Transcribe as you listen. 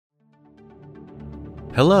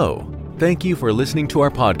Hello. Thank you for listening to our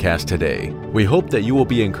podcast today. We hope that you will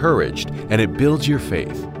be encouraged and it builds your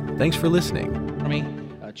faith. Thanks for listening.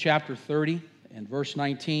 Chapter 30 and verse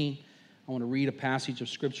 19. I want to read a passage of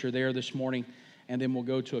Scripture there this morning, and then we'll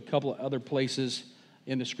go to a couple of other places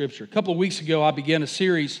in the Scripture. A couple of weeks ago, I began a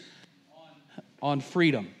series on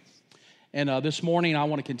freedom. And this morning, I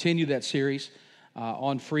want to continue that series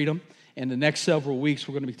on freedom. And the next several weeks,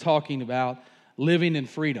 we're going to be talking about living in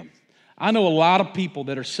freedom. I know a lot of people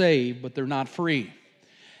that are saved, but they're not free.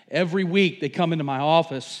 Every week they come into my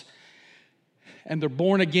office and they're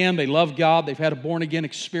born again, they love God, they've had a born again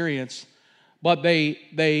experience, but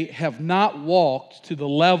they have not walked to the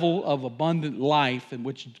level of abundant life in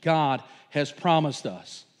which God has promised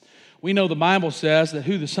us. We know the Bible says that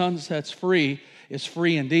who the Son sets free is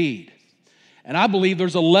free indeed. And I believe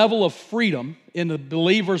there's a level of freedom in the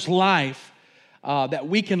believer's life that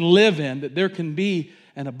we can live in, that there can be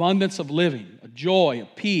an abundance of living, a joy, a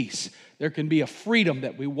peace. There can be a freedom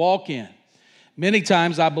that we walk in. Many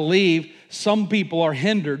times I believe some people are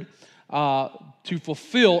hindered to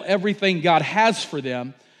fulfill everything God has for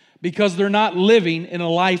them because they're not living in a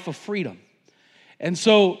life of freedom. And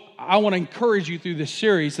so I want to encourage you through this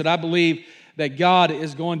series that I believe that God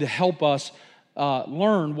is going to help us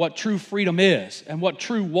learn what true freedom is and what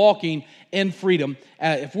true walking in freedom.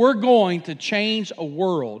 If we're going to change a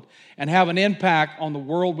world and have an impact on the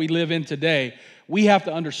world we live in today, we have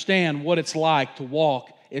to understand what it's like to walk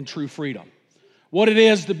in true freedom. What it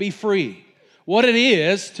is to be free. What it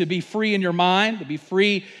is to be free in your mind, to be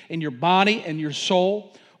free in your body and your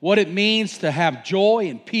soul. What it means to have joy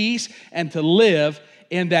and peace and to live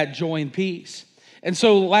in that joy and peace. And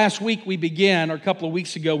so last week or a couple of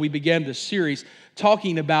weeks ago, we began this series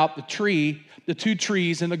talking about the two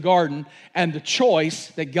trees in the garden, and the choice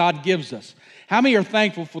that God gives us. How many are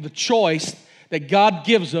thankful for the choice that God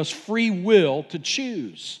gives us free will to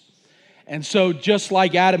choose? And so just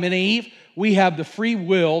like Adam and Eve, we have the free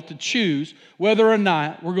will to choose whether or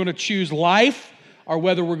not we're going to choose life or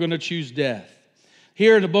whether we're going to choose death.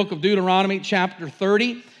 Here in the book of Deuteronomy, chapter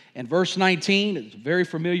 30 and verse 19, it's a very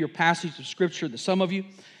familiar passage of Scripture to some of you,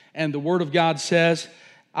 and the Word of God says,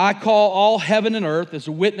 I call all heaven and earth as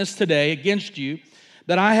a witness today against you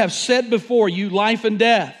that I have set before you life and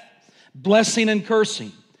death, blessing and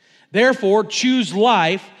cursing. Therefore, choose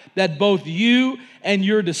life that both you and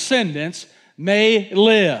your descendants may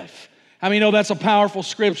live. How many know that's a powerful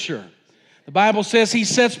scripture? The Bible says He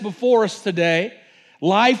sets before us today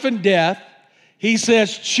life and death. He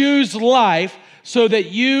says, choose life so that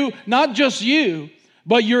you, not just you,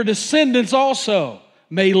 but your descendants also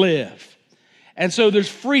may live. And so there's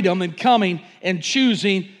freedom in coming and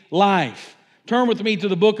choosing life. Turn with me to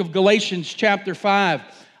the book of Galatians chapter 5.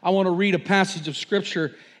 I want to read a passage of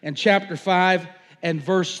Scripture in chapter 5 and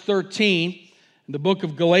verse 13. In the book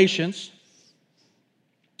of Galatians,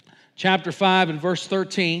 chapter 5 and verse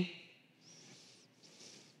 13.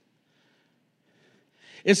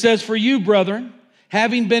 It says, For you, brethren,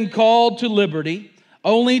 having been called to liberty,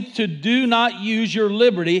 only to do not use your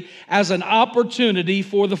liberty as an opportunity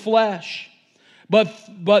for the flesh,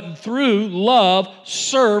 but through love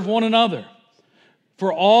serve one another.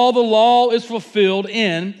 For all the law is fulfilled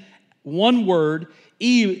in one word,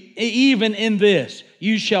 even in this,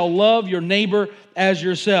 you shall love your neighbor as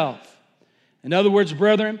yourself. In other words,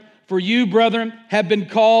 brethren, for you, brethren, have been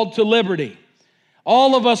called to liberty.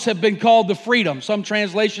 All of us have been called to freedom. Some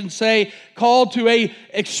translations say called to a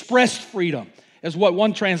expressed freedom, is what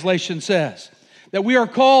one translation says. That we are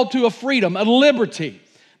called to a freedom, a liberty.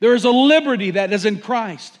 There is a liberty that is in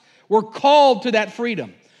Christ. We're called to that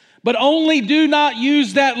freedom. But only do not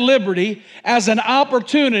use that liberty as an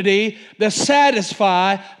opportunity to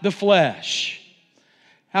satisfy the flesh.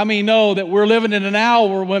 How many know that we're living in an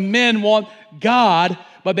hour when men want God,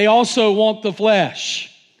 but they also want the flesh?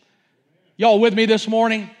 Y'all with me this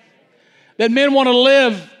morning? That men want to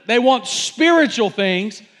live, they want spiritual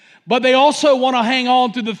things, but they also want to hang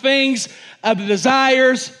on to the things of the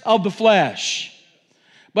desires of the flesh.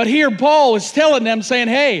 But here Paul is telling them, saying,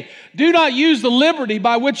 hey, do not use the liberty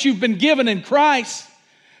by which you've been given in Christ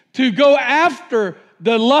to go after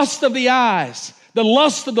the lust of the eyes, the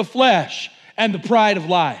lust of the flesh, and the pride of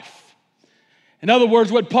life. In other words,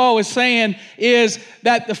 what Paul is saying is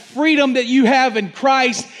that the freedom that you have in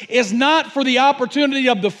Christ is not for the opportunity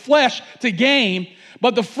of the flesh to gain,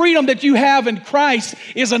 but the freedom that you have in Christ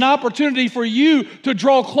is an opportunity for you to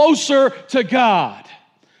draw closer to God.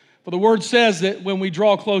 For the Word says that when we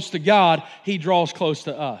draw close to God, He draws close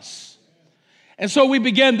to us. And so we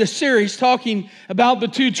began this series talking about the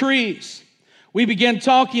two trees. We began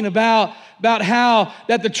talking about how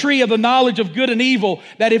that the tree of the knowledge of good and evil,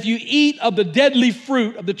 that if you eat of the deadly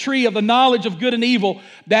fruit of the tree of the knowledge of good and evil,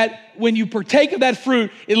 that when you partake of that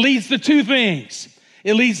fruit, it leads to two things.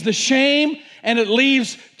 It leads to shame, and it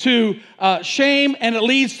leads to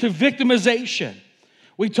victimization.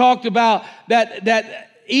 We talked about that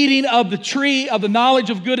eating of the tree of the knowledge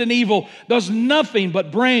of good and evil does nothing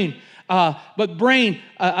but bring a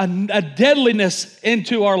deadliness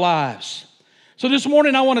into our lives. So this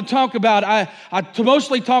morning I want to talk about, I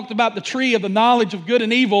mostly talked about the tree of the knowledge of good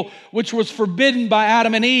and evil, which was forbidden by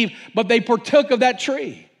Adam and Eve, but they partook of that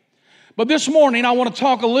tree. But this morning I want to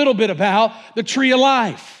talk a little bit about the tree of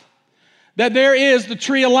life. That there is the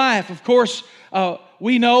tree of life. Of course,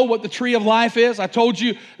 we know what the tree of life is. I told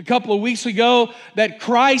you a couple of weeks ago that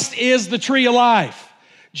Christ is the tree of life.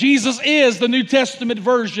 Jesus is the New Testament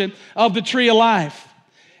version of the tree of life.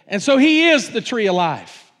 And so He is the tree of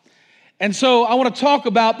life. And so I want to talk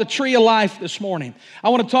about the tree of life this morning. I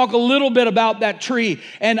want to talk a little bit about that tree,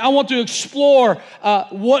 and I want to explore a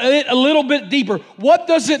little bit deeper. What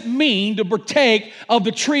does it mean to partake of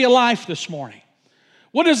the tree of life this morning?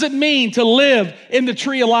 What does it mean to live in the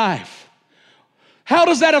tree of life? How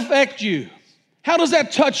does that affect you? How does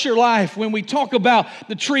that touch your life when we talk about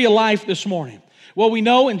the tree of life this morning? Well, we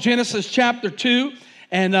know in Genesis chapter 2,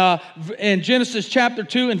 and in Genesis chapter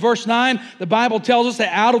 2 and verse 9, the Bible tells us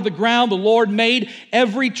that out of the ground the Lord made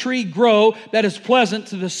every tree grow that is pleasant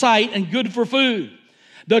to the sight and good for food.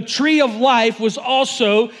 The tree of life was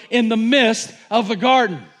also in the midst of the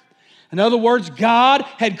garden. In other words, God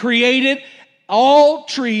had created all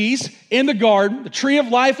trees in the garden, the tree of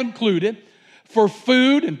life included, for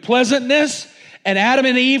food and pleasantness, and Adam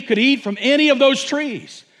and Eve could eat from any of those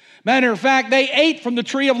trees. Matter of fact, they ate from the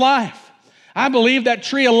tree of life. I believe that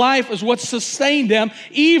tree of life is what sustained them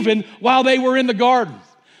even while they were in the garden.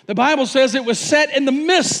 The Bible says it was set in the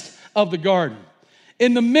midst of the garden.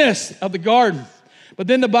 In the midst of the garden. But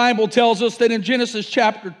then the Bible tells us that in Genesis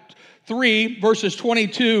chapter 3, verses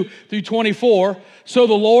 22 through 24, so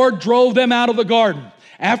the Lord drove them out of the garden.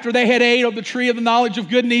 After they had ate of the tree of the knowledge of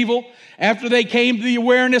good and evil, after they came to the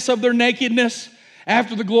awareness of their nakedness,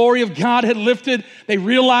 after the glory of God had lifted, they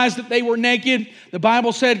realized that they were naked. The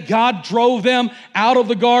Bible said God drove them out of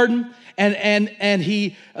the garden, and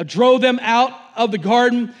He drove them out of the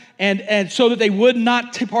garden, and so that they would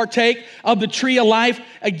not partake of the tree of life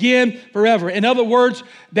again forever. In other words,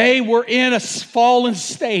 they were in a fallen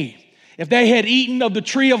state. If they had eaten of the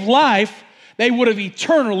tree of life, they would have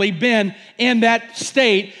eternally been in that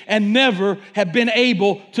state and never have been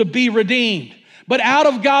able to be redeemed. But out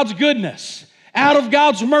of God's goodness, out of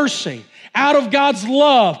God's mercy, out of God's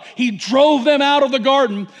love, He drove them out of the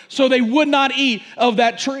garden so they would not eat of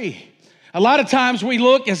that tree. A lot of times we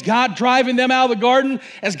look as God driving them out of the garden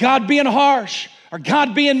as God being harsh, or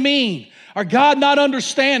God being mean, or God not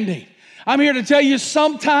understanding. I'm here to tell you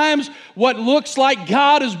sometimes what looks like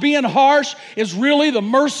God is being harsh is really the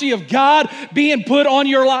mercy of God being put on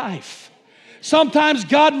your life. Sometimes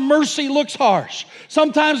God's mercy looks harsh.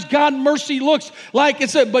 Sometimes God's mercy looks like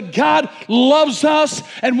it's but God loves us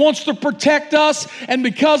and wants to protect us. And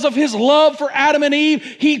because of His love for Adam and Eve,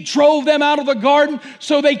 He drove them out of the garden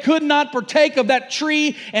so they could not partake of that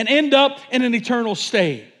tree and end up in an eternal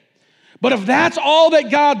state. But if that's all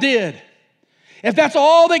that God did, if that's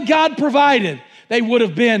all that God provided, they would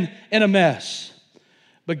have been in a mess.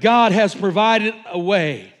 But God has provided a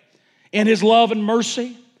way in His love and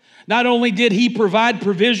mercy. Not only did He provide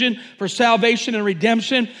provision for salvation and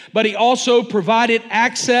redemption, but He also provided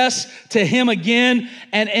access to Him again,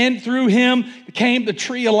 and through Him came the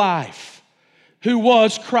tree of life, who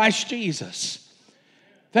was Christ Jesus.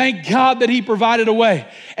 Thank God that He provided a way.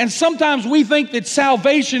 And sometimes we think that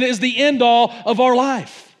salvation is the end all of our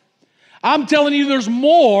life. I'm telling you there's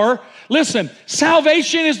more. Listen,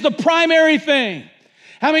 salvation is the primary thing.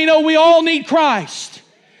 How many know we all need Christ?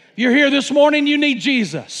 If you're here this morning, you need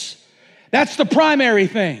Jesus. That's the primary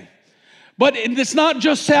thing. But it's not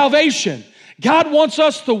just salvation. God wants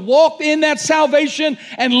us to walk in that salvation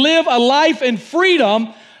and live a life in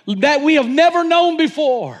freedom that we have never known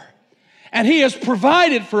before. And He has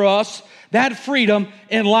provided for us that freedom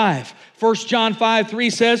in life. 1 John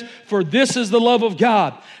 5:3 says, "For this is the love of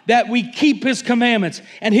God, that we keep His commandments,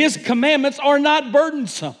 and His commandments are not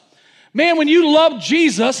burdensome." Man, when you love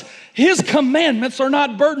Jesus, His commandments are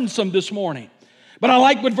not burdensome this morning. But I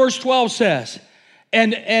like what verse 12 says.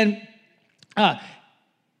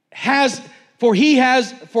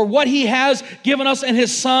 For what He has given us in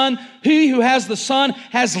His Son, he who has the Son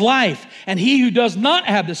has life, and he who does not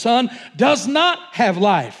have the Son does not have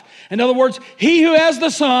life. In other words, he who has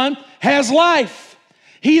the Son has life.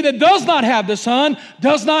 He that does not have the Son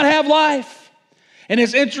does not have life. And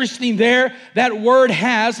it's interesting there, that word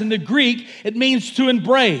has in the Greek, it means to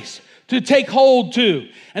embrace, to take hold to.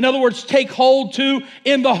 In other words, take hold to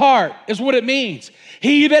in the heart is what it means.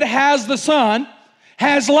 He that has the Son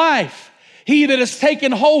has life. He that is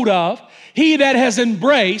taken hold of, he that has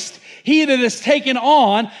embraced, he that is taken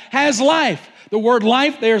on has life. The word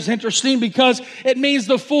life there is interesting because it means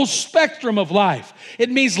the full spectrum of life. It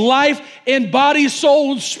means life in body,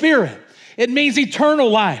 soul, and spirit. It means eternal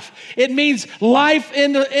life. It means life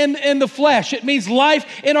in the flesh. It means life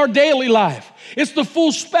in our daily life. It's the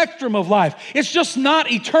full spectrum of life. It's just not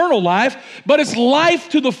eternal life, but it's life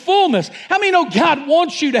to the fullness. How many know God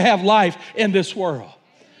wants you to have life in this world?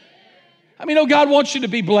 How many know God wants you to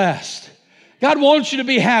be blessed? God wants you to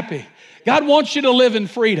be happy. God wants you to live in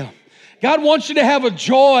freedom. God wants you to have a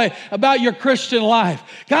joy about your Christian life.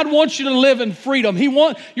 God wants you to live in freedom. He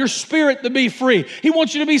wants your spirit to be free. He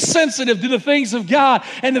wants you to be sensitive to the things of God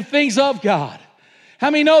and the things of God.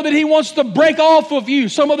 How many know that He wants to break off of you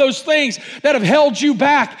some of those things that have held you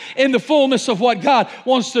back in the fullness of what God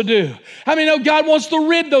wants to do? How many know God wants to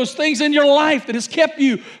rid those things in your life that has kept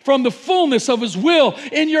you from the fullness of His will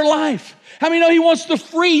in your life? How many know He wants to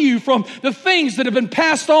free you from the things that have been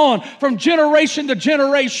passed on from generation to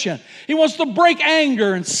generation? He wants to break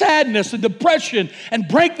anger and sadness and depression and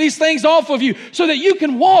break these things off of you so that you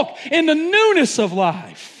can walk in the newness of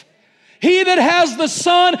life. He that has the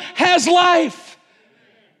Son has life.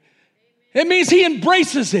 It means he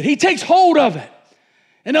embraces it. He takes hold of it.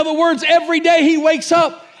 In other words, every day he wakes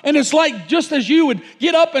up, and it's like just as you would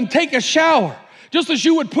get up and take a shower, just as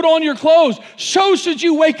you would put on your clothes, so should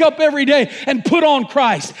you wake up every day and put on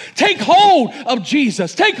Christ. Take hold of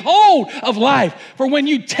Jesus. Take hold of life. For when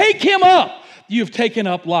you take Him up, you've taken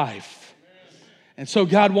up life. And so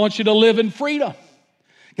God wants you to live in freedom.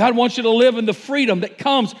 God wants you to live in the freedom that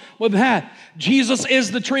comes with that. Jesus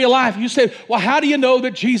is the tree of life. You say, well, how do you know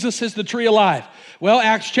that Jesus is the tree of life? Well,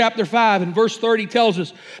 Acts chapter 5 and verse 30 tells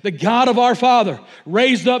us, the God of our Father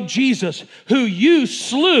raised up Jesus, who you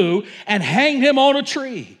slew and hanged Him on a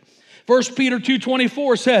tree. 1 Peter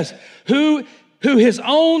 2:24 says, who His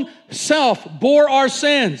own self bore our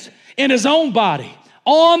sins in His own body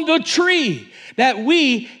on the tree, that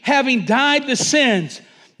we, having died to sins,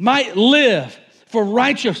 might live for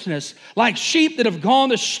righteousness, like sheep that have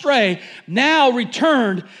gone astray, now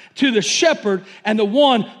returned to the shepherd and the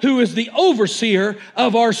one who is the overseer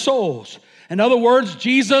of our souls. In other words,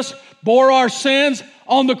 Jesus bore our sins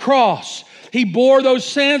on the cross. He bore those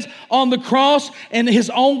sins on the cross and His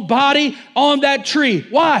own body on that tree.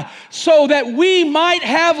 Why? So that we might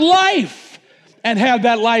have life and have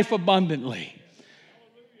that life abundantly.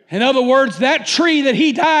 In other words, that tree that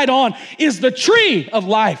He died on is the tree of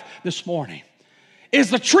life this morning. Is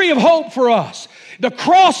the tree of hope for us. The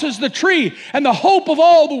cross is the tree and the hope of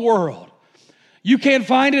all the world. You can't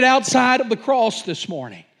find it outside of the cross this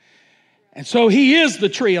morning. And so He is the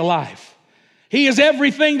tree of life. He is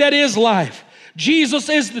everything that is life. Jesus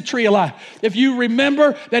is the tree of life. If you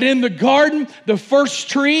remember that in the garden, the first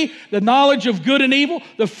tree, the knowledge of good and evil,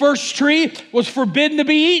 the first tree was forbidden to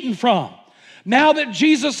be eaten from. Now that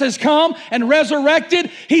Jesus has come and resurrected,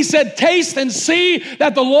 He said, taste and see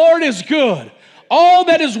that the Lord is good. All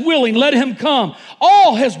that is willing, let him come.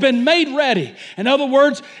 All has been made ready. In other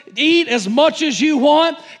words, eat as much as you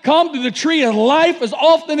want. Come to the tree of life as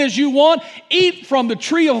often as you want. Eat from the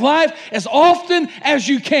tree of life as often as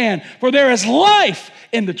you can. For there is life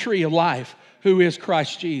in the tree of life, who is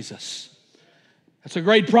Christ Jesus. That's a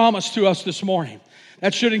great promise to us this morning.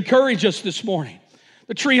 That should encourage us this morning.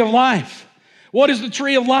 The tree of life. What is the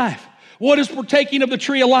tree of life? What is partaking of the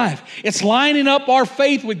tree of life? It's lining up our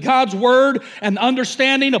faith with God's word and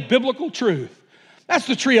understanding of biblical truth. That's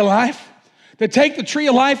the tree of life. To take the tree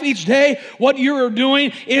of life each day, what you're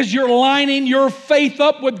doing is you're lining your faith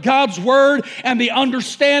up with God's word and the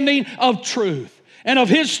understanding of truth and of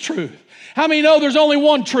His truth. How many know there's only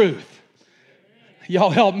one truth?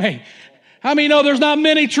 Y'all help me. How many know there's not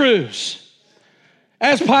many truths?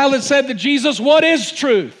 As Pilate said to Jesus, what is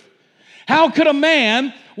truth? How could a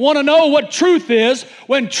man want to know what truth is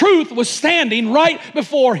when truth was standing right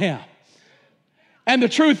before him? And the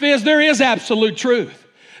truth is, there is absolute truth.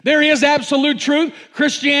 There is absolute truth.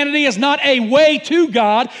 Christianity is not a way to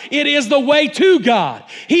God. It is the way to God.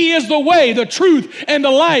 He is the way, the truth, and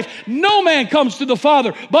the life. No man comes to the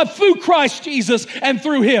Father but through Christ Jesus and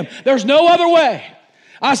through Him. There's no other way.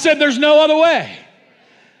 I said there's no other way.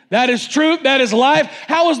 That is truth. That is life.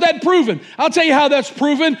 How is that proven? I'll tell you how that's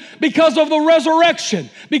proven. Because of the resurrection.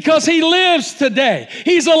 Because He lives today.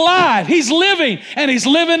 He's alive. He's living. And He's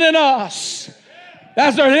living in us.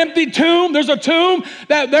 That's an empty tomb. There's a tomb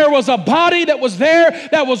that there was a body that was there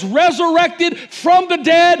that was resurrected from the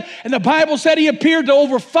dead. And the Bible said he appeared to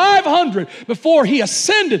over 500 before he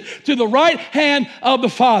ascended to the right hand of the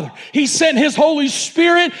Father. He sent his Holy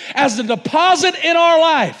Spirit as a deposit in our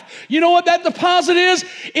life. You know what that deposit is?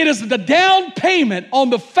 It is the down payment on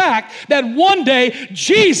the fact that one day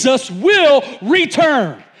Jesus will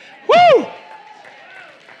return. Woo!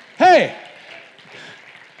 Hey.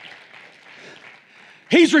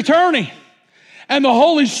 He's returning. And the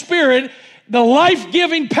Holy Spirit, the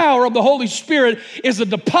life-giving power of the Holy Spirit is a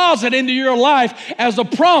deposit into your life as a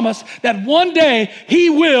promise that one day he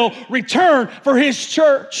will return for his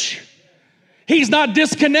church. He's not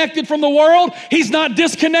disconnected from the world. He's not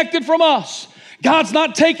disconnected from us. God's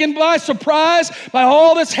not taken by surprise by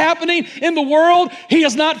all that's happening in the world. He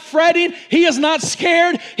is not fretting. He is not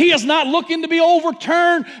scared. He is not looking to be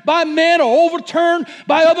overturned by men or overturned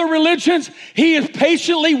by other religions. He is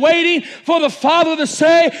patiently waiting for the Father to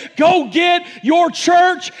say, go get your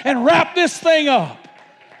church and wrap this thing up.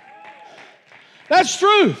 That's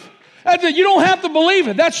truth. You don't have to believe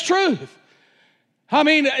it. That's truth. I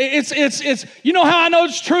mean, it's you know how I know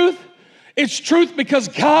it's truth? It's truth because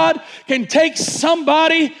God can take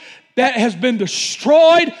somebody that has been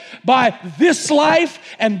destroyed by this life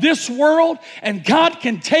and this world, and God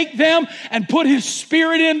can take them and put his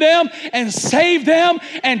Spirit in them and save them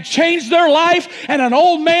and change their life, and an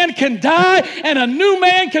old man can die and a new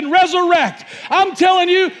man can resurrect. I'm telling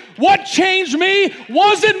you, what changed me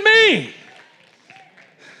wasn't me.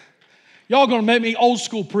 Y'all gonna make me old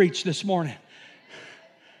school preach this morning.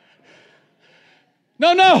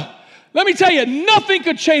 No. Let me tell you, nothing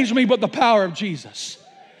could change me but the power of Jesus.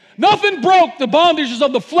 Nothing broke the bondages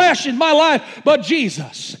of the flesh in my life but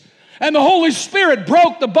Jesus. And the Holy Spirit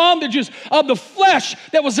broke the bondages of the flesh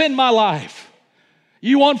that was in my life.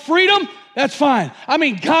 You want freedom? That's fine. I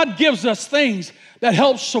mean, God gives us things that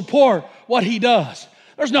help support what he does.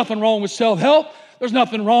 There's nothing wrong with self-help. There's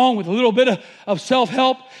nothing wrong with a little bit of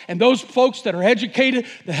self-help. And those folks that are educated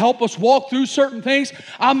to help us walk through certain things,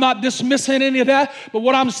 I'm not dismissing any of that. But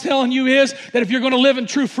what I'm telling you is that if you're going to live in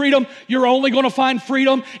true freedom, you're only going to find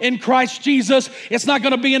freedom in Christ Jesus. It's not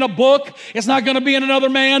going to be in a book. It's not going to be in another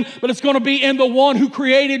man. But it's going to be in the one who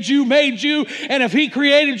created you, made you. And if he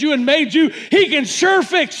created you and made you, he can sure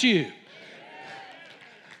fix you.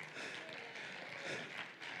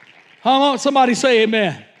 Somebody say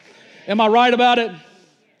amen. Am I right about it?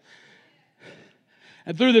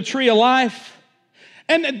 And through the tree of life,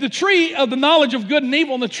 and the tree of the knowledge of good and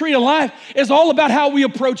evil and the tree of life is all about how we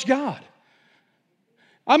approach God.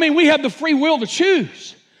 I mean, we have the free will to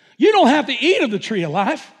choose. You don't have to eat of the tree of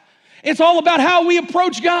life. It's all about how we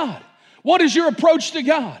approach God. What is your approach to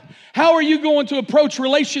God? How are you going to approach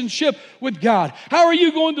relationship with God? How are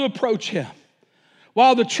you going to approach him?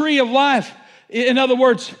 While the tree of life, in other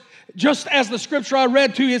words, just as the scripture I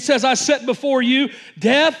read to you, it says, I set before you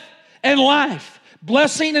death and life,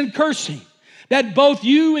 blessing and cursing, that both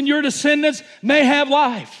you and your descendants may have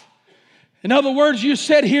life. In other words, you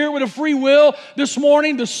sit here with a free will this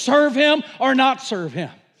morning to serve him or not serve him.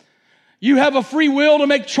 You have a free will to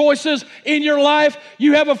make choices in your life.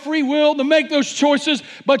 You have a free will to make those choices,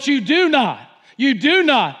 but you do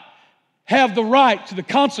not have the right to the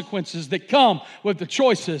consequences that come with the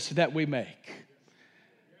choices that we make.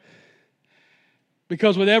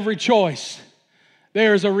 Because with every choice,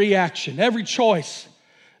 there is a reaction. Every choice,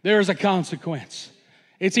 there is a consequence.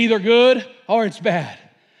 It's either good or it's bad.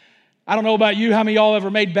 I don't know about you, how many of y'all ever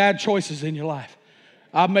made bad choices in your life?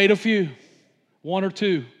 I've made a few, one or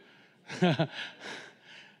two.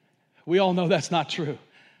 We all know that's not true.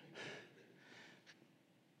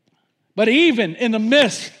 But even in the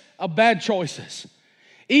midst of bad choices,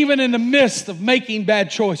 even in the midst of making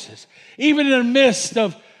bad choices, even in the midst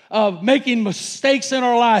of making mistakes in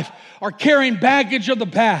our life, or carrying baggage of the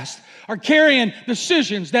past, or carrying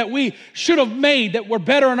decisions that we should have made that were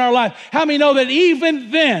better in our life. How many know that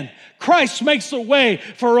even then, Christ makes a way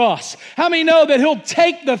for us? How many know that he'll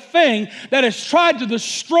take the thing that has tried to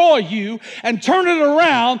destroy you and turn it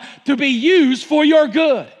around to be used for your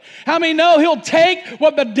good? How many know he'll take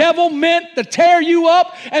what the devil meant to tear you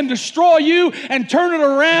up and destroy you and turn it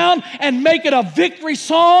around and make it a victory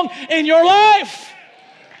song in your life?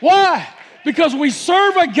 Why? Because we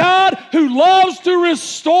serve a God who loves to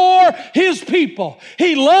restore his people.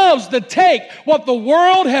 He loves to take what the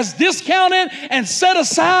world has discounted and set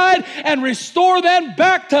aside and restore them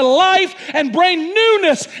back to life and bring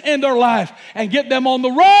newness in their life and get them on the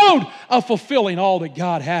road of fulfilling all that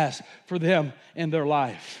God has for them in their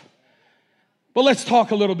life. But let's talk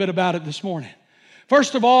a little bit about it this morning.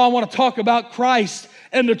 First of all, I want to talk about Christ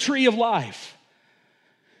and the tree of life.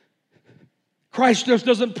 Christ just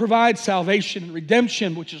doesn't provide salvation and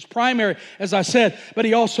redemption, which is primary, as I said, but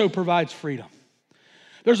He also provides freedom.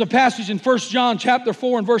 There's a passage in 1 John chapter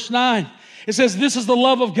 4 and verse 9. It says, this is the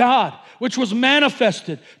love of God, which was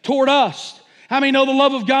manifested toward us. How many know the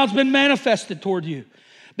love of God's been manifested toward you?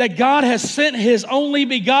 That God has sent His only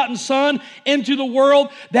begotten Son into the world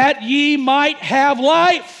that ye might have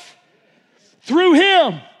life through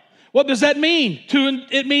Him. What does that mean?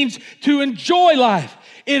 It means to enjoy life.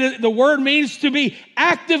 The word means to be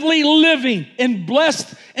actively living in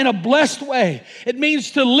a blessed way. It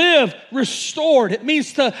means to live restored. It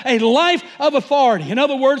means a life of authority. In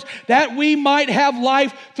other words, that we might have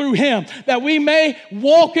life through Him, that we may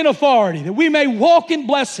walk in authority, that we may walk in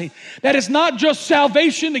blessing. That it's not just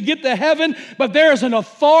salvation to get to heaven, but there is an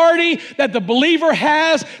authority that the believer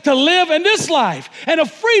has to live in this life and a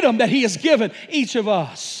freedom that He has given each of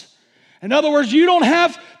us. In other words, you don't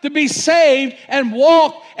have to be saved and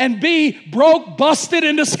walk and be broke, busted,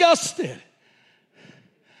 and disgusted.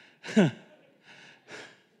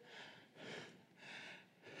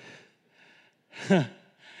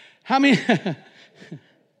 How many?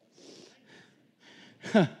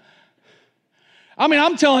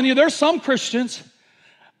 I'm telling you, there's some Christians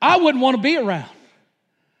I wouldn't want to be around.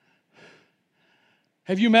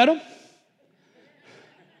 Have you met them?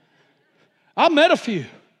 I've met a few.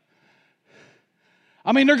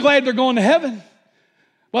 They're glad they're going to heaven.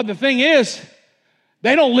 But the thing is,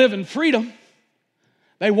 they don't live in freedom.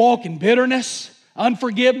 They walk in bitterness,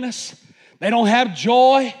 unforgiveness. They don't have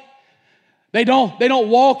joy. They don't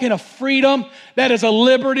walk in a freedom that is a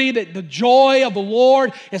liberty, that the joy of the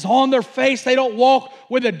Lord is on their face. They don't walk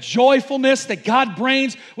with a joyfulness that God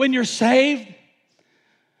brings when you're saved.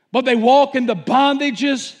 But they walk in the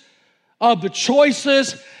bondages of the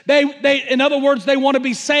choices. In other words, they want to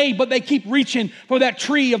be saved, but they keep reaching for that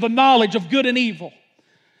tree of the knowledge of good and evil.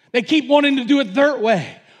 They keep wanting to do it their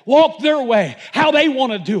way, walk their way, how they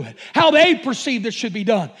want to do it, how they perceive this should be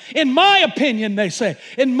done. In my opinion, they say.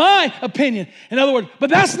 In my opinion. In other words,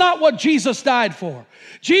 but that's not what Jesus died for.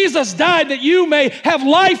 Jesus died that you may have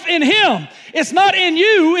life in Him. It's not in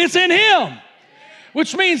you, it's in Him.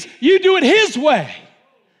 Which means you do it His way.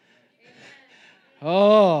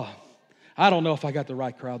 Oh, I don't know if I got the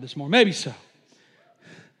right crowd this morning. Maybe so.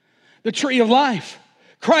 The tree of life.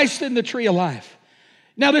 Christ in the tree of life.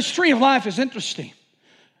 Now, this tree of life is interesting.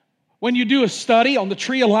 When you do a study on the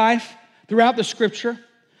tree of life throughout the Scripture,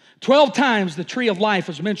 12 times the tree of life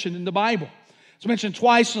is mentioned in the Bible. It's mentioned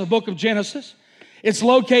twice in the book of Genesis. It's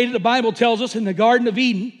located, the Bible tells us, in the Garden of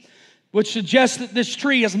Eden, which suggests that this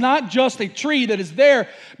tree is not just a tree that is there,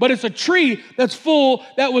 but it's a tree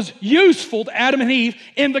that was useful to Adam and Eve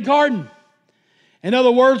in the garden. In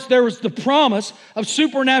other words, there was the promise of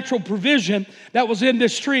supernatural provision that was in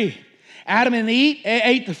this tree. Adam and Eve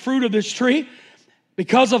ate the fruit of this tree.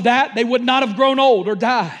 Because of that, they would not have grown old or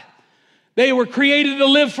die. They were created to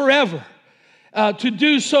live forever. To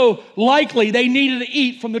do so, likely, they needed to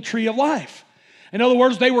eat from the tree of life. In other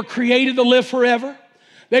words, they were created to live forever.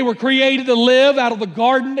 They were created to live out of the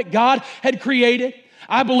garden that God had created.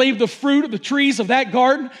 I believe the fruit of the trees of that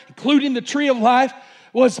garden, including the tree of life,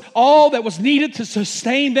 was all that was needed to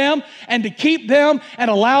sustain them and to keep them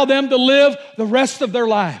and allow them to live the rest of their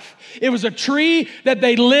life. It was a tree that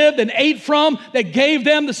they lived and ate from that gave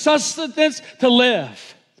them the sustenance to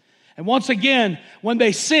live. And once again, when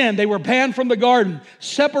they sinned, they were banned from the garden,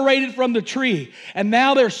 separated from the tree. And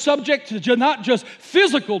now they're subject to not just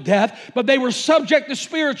physical death, but they were subject to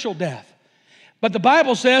spiritual death. But the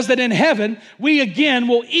Bible says that in heaven, we again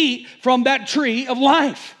will eat from that tree of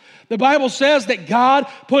life. The Bible says that God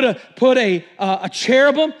put a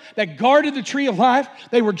cherubim that guarded the tree of life.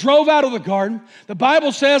 They were drove out of the garden. The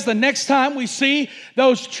Bible says the next time we see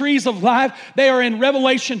those trees of life, they are in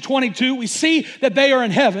Revelation 22. We see that they are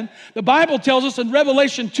in heaven. The Bible tells us in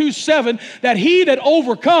Revelation 2:7 that he that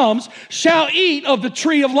overcomes shall eat of the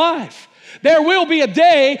tree of life. There will be a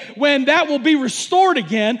day when that will be restored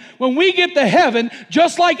again. When we get to heaven,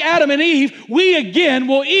 just like Adam and Eve, we again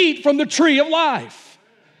will eat from the tree of life.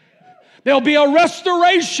 There'll be a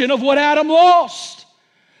restoration of what Adam lost.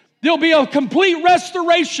 There'll be a complete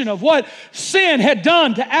restoration of what sin had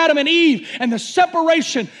done to Adam and Eve and the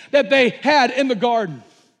separation that they had in the garden.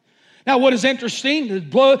 Now, what is interesting is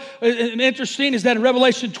that in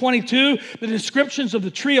Revelation 22, the descriptions of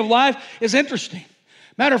the tree of life is interesting.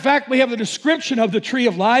 Matter of fact, we have the description of the tree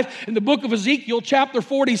of life in the book of Ezekiel, chapter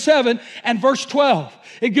 47 and verse 12.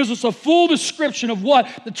 It gives us a full description of what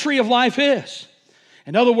the tree of life is.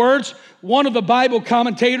 In other words, one of the Bible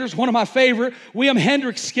commentators, one of my favorite, William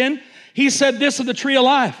Hendrickson, he said this of the tree of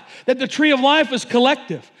life, that the tree of life is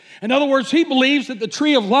collective. In other words, he believes that the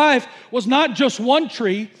tree of life was not just one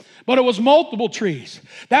tree, but it was multiple trees.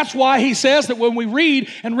 That's why he says that when we read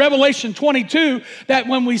in Revelation 22, that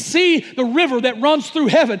when we see the river that runs through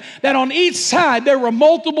heaven, that on each side there were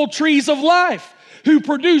multiple trees of life who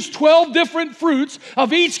produce 12 different fruits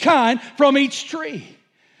of each kind from each tree.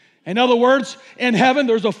 In other words, in heaven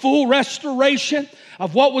there's a full restoration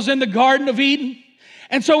of what was in the Garden of Eden.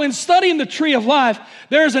 And so in studying the tree of life,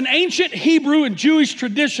 there's an ancient Hebrew and Jewish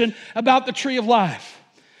tradition about the tree of life.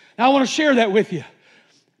 Now I want to share that with you.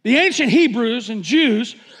 The ancient Hebrews and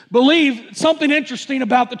Jews believed something interesting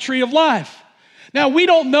about the tree of life. Now we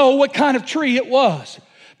don't know what kind of tree it was.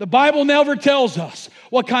 The Bible never tells us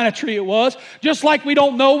what kind of tree it was, just like we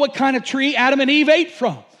don't know what kind of tree Adam and Eve ate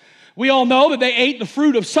from. We all know that they ate the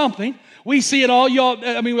fruit of something. We see it all,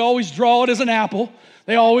 we always draw it as an apple.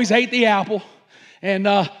 They always ate the apple. And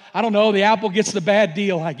I don't know, the apple gets the bad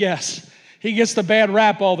deal, I guess. He gets the bad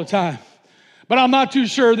rap all the time. But I'm not too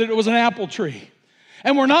sure that it was an apple tree.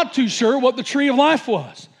 And we're not too sure what the tree of life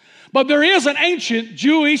was. But there is an ancient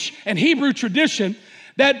Jewish and Hebrew tradition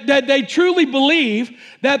that they truly believe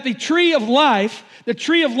that the tree of life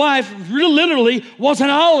literally was an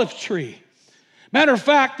olive tree. Matter of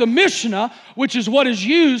fact, the Mishnah, which is what is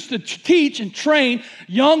used to teach and train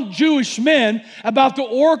young Jewish men about the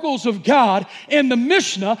oracles of God, in the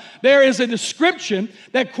Mishnah, there is a description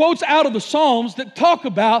that quotes out of the Psalms that talk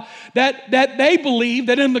about that they believe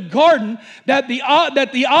that in the garden, that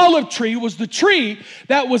the olive tree was the tree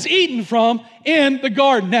that was eaten from in the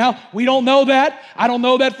garden. Now, we don't know that. I don't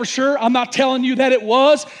know that for sure. I'm not telling you that it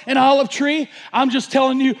was an olive tree. I'm just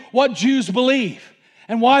telling you what Jews believe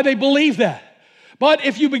and why they believe that. But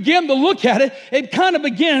if you begin to look at it, it kind of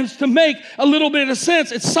begins to make a little bit of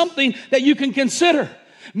sense. It's something that you can consider.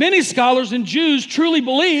 Many scholars and Jews truly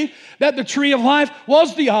believe that the tree of life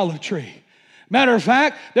was the olive tree. Matter of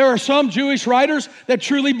fact, there are some Jewish writers that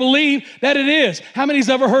truly believe that it is. How many's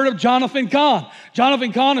ever heard of Jonathan Cahn?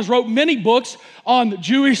 Jonathan Cahn has wrote many books on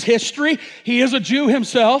Jewish history. He is a Jew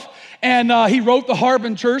himself, and he wrote The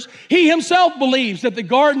Harbingers. He himself believes that the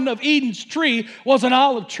Garden of Eden's tree was an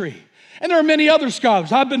olive tree. And there are many other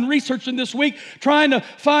scholars. I've been researching this week, trying to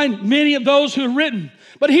find many of those who have written.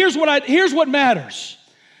 But here's what matters.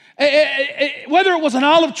 Whether it was an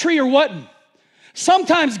olive tree or wasn't,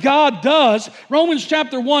 sometimes God does. Romans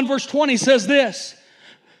chapter 1, verse 20 says this.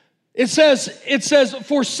 It says,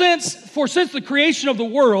 for since the creation of the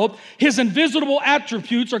world, his invisible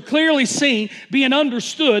attributes are clearly seen, being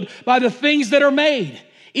understood by the things that are made,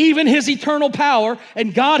 even his eternal power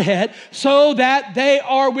and Godhead, so that they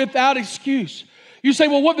are without excuse. You say,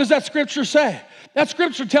 well, what does that scripture say? That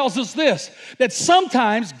scripture tells us this, that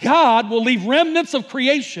sometimes God will leave remnants of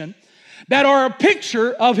creation that are a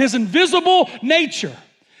picture of his invisible nature.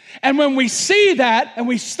 And when we see that and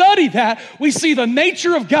we study that, we see the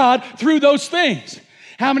nature of God through those things.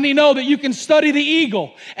 How many know that you can study the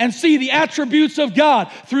eagle and see the attributes of God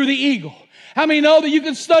through the eagle? How many know that you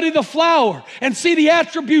can study the flower and see the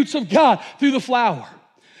attributes of God through the flower?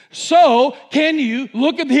 So, can you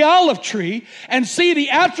look at the olive tree and see the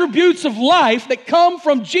attributes of life that come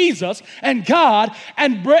from Jesus and God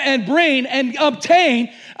and bring and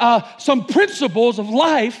obtain some principles of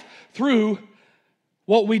life through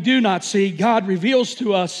what we do not see? God reveals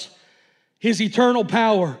to us his eternal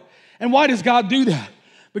power. And why does God do that?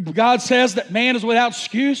 But God says that man is without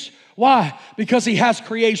excuse. Why? Because he has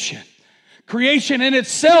creation. Creation in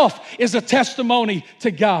itself is a testimony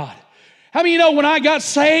to God. How many of you know when I got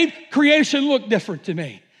saved, creation looked different to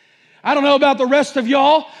me? I don't know about the rest of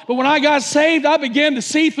y'all, but when I got saved, I began to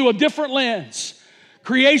see through a different lens.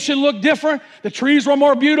 Creation looked different. The trees were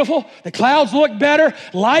more beautiful. The clouds looked better.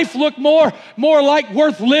 Life looked more like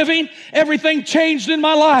worth living. Everything changed in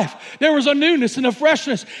my life. There was a newness and a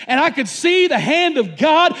freshness, and I could see the hand of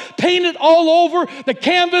God painted all over the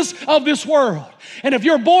canvas of this world. And if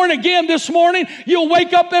you're born again this morning, you'll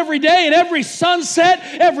wake up every day, and every sunset,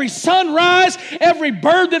 every sunrise, every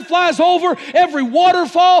bird that flies over, every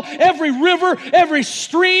waterfall, every river, every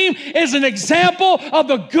stream is an example of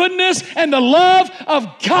the goodness and the love of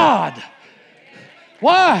God.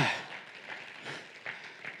 Why?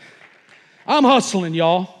 I'm hustling,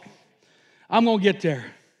 y'all. I'm going to get there.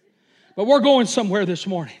 But we're going somewhere this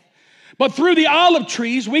morning. But through the olive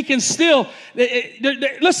trees, we can still,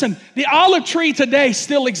 listen, the olive tree today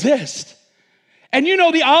still exists. And you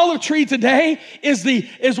know the olive tree today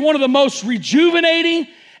is one of the most rejuvenating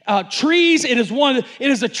trees. It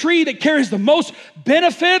is a tree that carries the most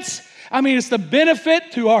benefits. I mean, it's the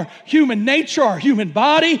benefit to our human nature, our human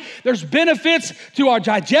body. There's benefits to our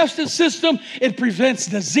digestive system. It prevents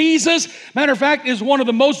diseases. Matter of fact, it is one of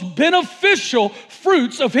the most beneficial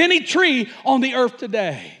fruits of any tree on the earth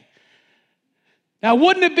today. Now,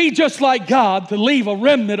 wouldn't it be just like God to leave a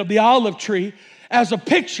remnant of the olive tree as a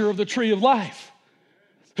picture of the tree of life?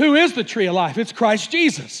 Who is the tree of life? It's Christ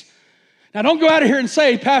Jesus. Now, don't go out of here and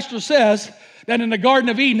say, Pastor says that in the Garden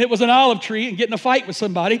of Eden it was an olive tree and get in a fight with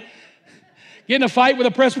somebody. Get in a fight with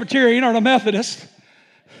a Presbyterian or a Methodist.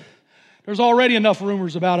 There's already enough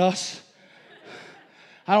rumors about us.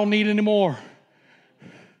 I don't need any more.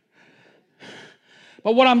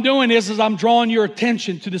 But what I'm doing is I'm drawing your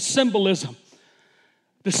attention to the symbolism.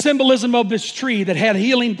 The symbolism of this tree that had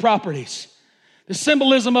healing properties. The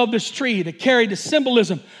symbolism of this tree that carried the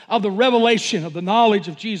symbolism of the revelation of the knowledge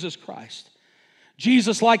of Jesus Christ.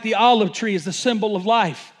 Jesus, like the olive tree, is the symbol of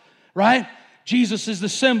life, right? Jesus is the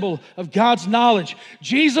symbol of God's knowledge.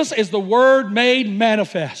 Jesus is the Word made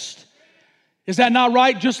manifest. Is that not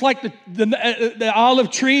right? Just like the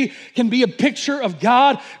olive tree can be a picture of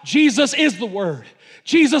God, Jesus is the Word.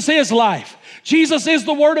 Jesus is life. Jesus is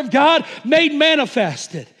the Word of God made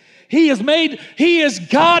manifested. He is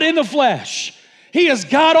God in the flesh. He is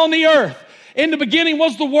God on the earth. In the beginning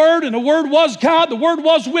was the Word, and the Word was God. The Word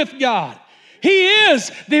was with God. He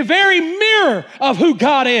is the very mirror of who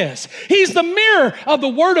God is. He's the mirror of the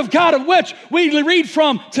Word of God of which we read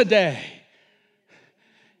from today.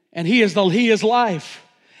 And He is life.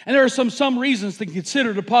 And there are some reasons to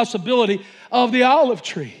consider the possibility of the olive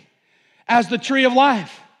tree as the tree of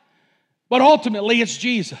life. But ultimately, it's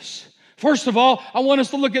Jesus. First of all, I want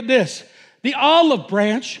us to look at this. The olive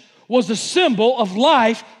branch was a symbol of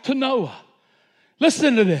life to Noah.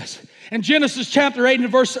 Listen to this. In Genesis chapter 8 and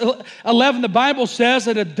verse 11, the Bible says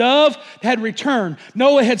that a dove had returned.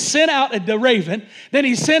 Noah had sent out a raven, then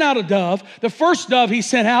he sent out a dove. The first dove he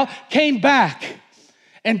sent out came back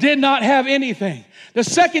and did not have anything. The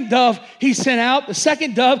second dove he sent out, the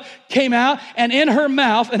second dove came out, and in her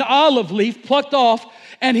mouth an olive leaf plucked off,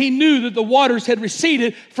 and he knew that the waters had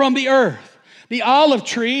receded from the earth. The olive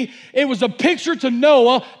tree, it was a picture to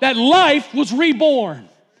Noah that life was reborn.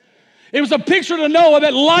 It was a picture to Noah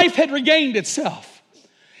that life had regained itself.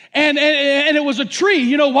 And it was a tree.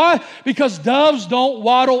 You know why? Because doves don't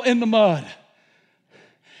waddle in the mud.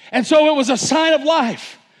 And so it was a sign of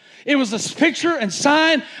life. It was a picture and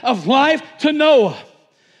sign of life to Noah.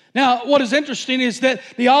 Now, what is interesting is that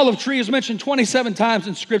the olive tree is mentioned 27 times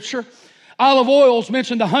in Scripture. Olive oil is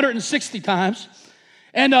mentioned 160 times.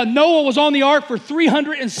 And Noah was on the ark for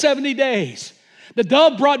 370 days. The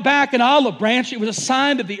dove brought back an olive branch. It was a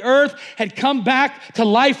sign that the earth had come back to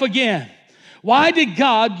life again. Why did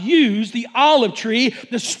God use the olive tree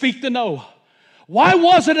to speak to Noah? Why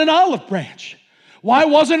was it an olive branch? Why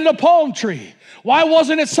wasn't it a palm tree? Why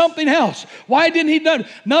wasn't it something else? Why didn't he do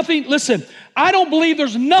nothing? Listen, I don't believe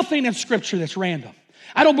there's nothing in Scripture that's random.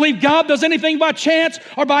 I don't believe God does anything by chance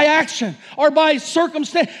or by action or by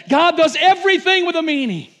circumstance. God does everything with a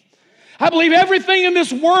meaning. I believe everything in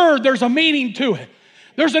this word, there's a meaning to it.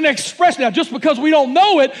 There's an expression. Now, just because we don't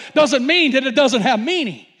know it doesn't mean that it doesn't have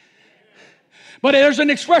meaning. But there's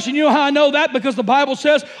an expression. You know how I know that? Because the Bible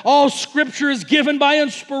says all Scripture is given by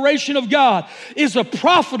inspiration of God, is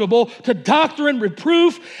profitable to doctrine,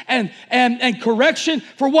 reproof, and correction.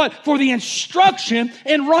 For what? For the instruction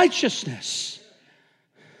in righteousness.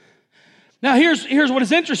 Now, here's what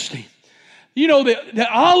is interesting. You know,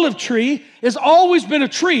 the olive tree has always been a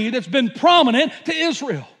tree that's been prominent to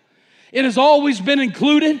Israel. It has always been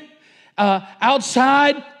included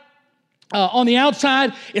outside. On the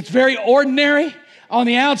outside, it's very ordinary. On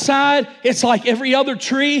the outside, it's like every other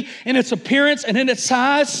tree in its appearance and in its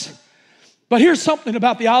size. But here's something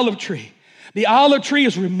about the olive tree. The olive tree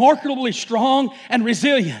is remarkably strong and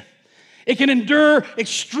resilient. It can endure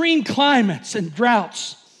extreme climates and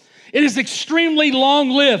droughts. It is extremely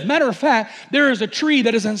long-lived. Matter of fact, there is a tree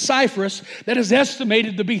that is in Cyprus that is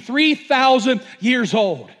estimated to be 3,000 years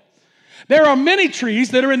old. There are many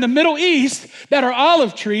trees that are in the Middle East that are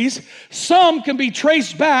olive trees. Some can be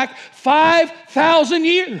traced back 5,000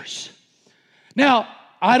 years. Now,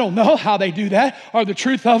 I don't know how they do that or the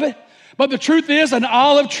truth of it, but the truth is an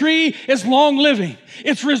olive tree is long-living.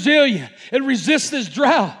 It's resilient. It resists this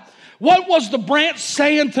drought. What was the branch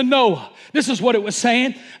saying to Noah? This is what it was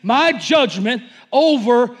saying. My judgment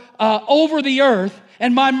over the earth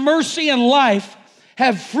and my mercy and life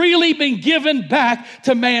have freely been given back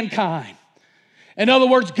to mankind. In other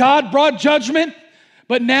words, God brought judgment,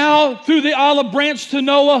 but now through the olive branch to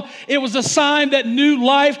Noah, it was a sign that new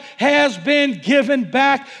life has been given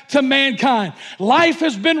back to mankind. Life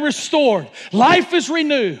has been restored. Life is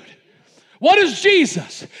renewed. What is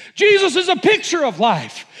Jesus? Jesus is a picture of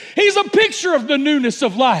life. He's a picture of the newness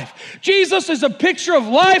of life. Jesus is a picture of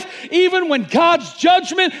life even when God's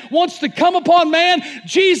judgment wants to come upon man.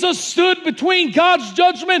 Jesus stood between God's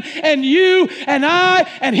judgment and you and I,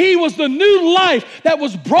 and He was the new life that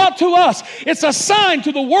was brought to us. It's a sign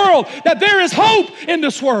to the world that there is hope in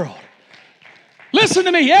this world. Listen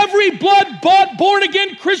to me, every blood-bought,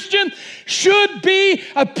 born-again Christian should be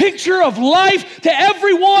a picture of life to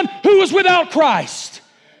everyone who is without Christ.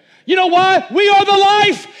 You know why? We are the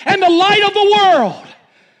life and the light of the world.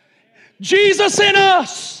 Jesus in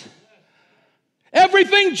us.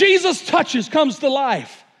 Everything Jesus touches comes to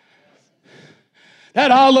life.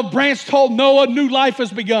 That olive branch told Noah, new life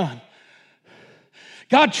has begun.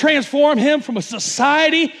 God transformed him from a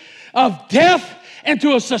society of death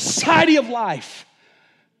into a society of life.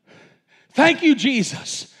 Thank you,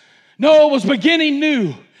 Jesus. Noah was beginning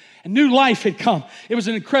new, and new life had come. It was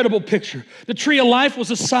an incredible picture. The tree of life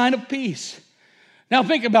was a sign of peace. Now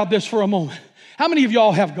think about this for a moment. How many of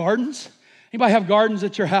y'all have gardens? Anybody have gardens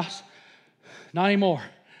at your house? Not anymore.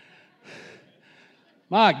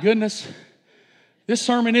 My goodness. This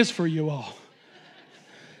sermon is for you all.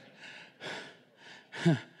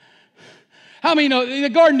 How many know the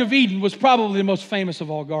Garden of Eden was probably the most famous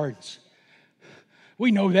of all gardens?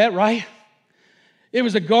 We know that, right? It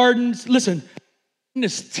was a garden. Listen,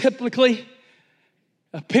 it's typically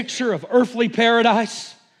a picture of earthly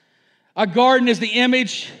paradise. A garden is the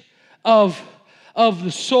image of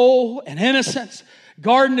the soul and innocence.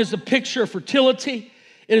 Garden is a picture of fertility.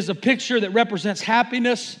 It is a picture that represents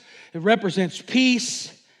happiness. It represents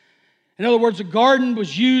peace. In other words, a garden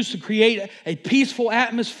was used to create a peaceful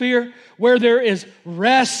atmosphere where there is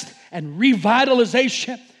rest and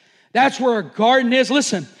revitalization. That's where a garden is.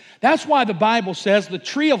 Listen, that's why the Bible says the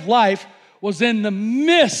tree of life was in the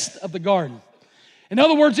midst of the garden. In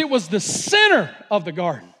other words, it was the center of the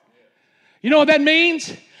garden. You know what that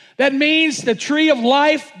means? That means the tree of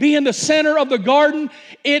life being the center of the garden,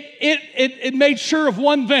 it made sure of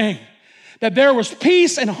one thing, that there was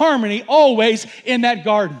peace and harmony always in that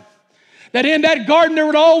garden. That in that garden there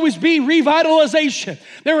would always be revitalization.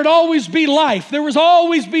 There would always be life. There would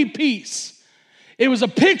always be peace. It was a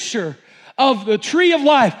picture of the tree of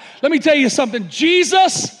life. Let me tell you something.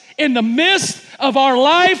 Jesus in the midst of our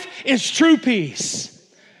life is true peace.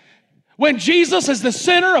 When Jesus is the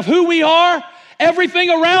center of who we are, everything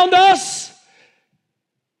around us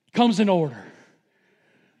comes in order.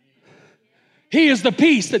 He is the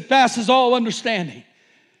peace that passes all understanding.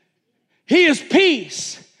 He is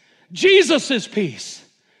peace. Jesus is peace.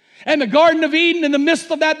 And the Garden of Eden, in the midst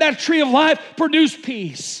of that tree of life, produced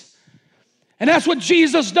peace. And that's what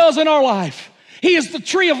Jesus does in our life. He is the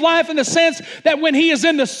tree of life in the sense that when He is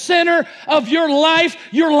in the center of your life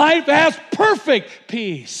has perfect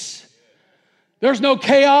peace. There's no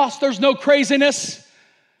chaos. There's no craziness.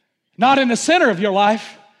 Not in the center of your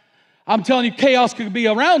life. I'm telling you, chaos could be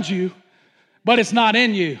around you, but it's not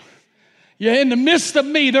in you. You're in the midst of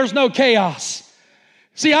me, there's no chaos.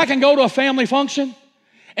 See, I can go to a family function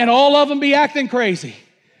and all of them be acting crazy.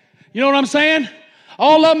 You know what I'm saying?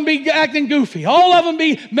 All of them be acting goofy. All of them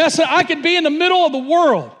be messing. I could be in the middle of the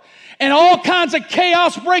world and all kinds of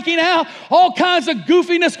chaos breaking out, all kinds of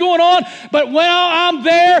goofiness going on. But when I'm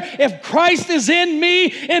there, if Christ is in me,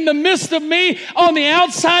 in the midst of me, on the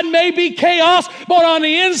outside may be chaos, but on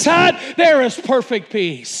the inside, there is perfect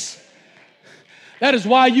peace. That is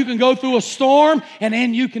why you can go through a storm and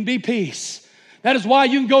in you can be peace. That is why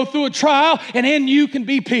you can go through a trial and in you can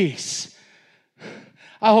be peace.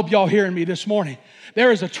 I hope y'all hearing me this morning.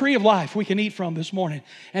 There is a tree of life we can eat from this morning,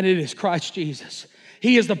 and it is Christ Jesus.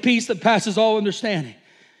 He is the peace that passes all understanding.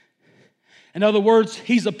 In other words,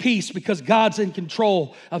 He's a peace because God's in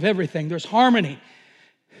control of everything. There's harmony.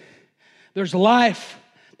 There's life.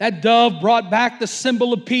 That dove brought back the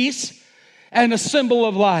symbol of peace and the symbol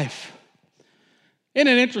of life. Isn't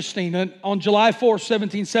it interesting that on July 4,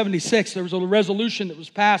 1776, there was a resolution that was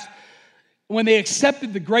passed when they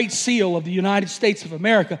accepted the Great Seal of the United States of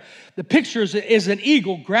America. The picture is an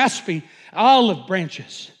eagle grasping olive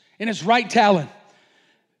branches in its right talon.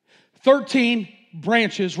 13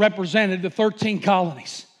 branches represented the 13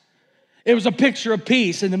 colonies. It was a picture of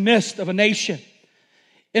peace in the midst of a nation.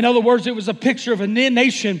 In other words, it was a picture of a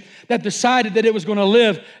nation that decided that it was going to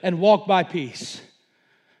live and walk by peace.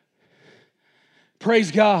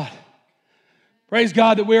 Praise God. Praise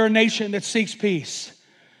God that we're a nation that seeks peace.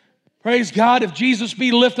 Praise God, if Jesus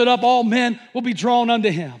be lifted up, all men will be drawn unto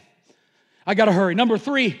Him. I got to hurry. Number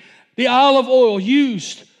 3, the olive oil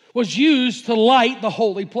was used to light the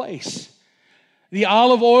holy place. The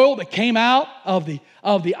olive oil that came out of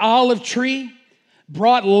the olive tree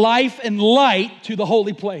brought life and light to the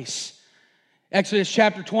holy place. Exodus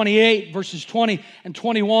chapter 28, verses 20 and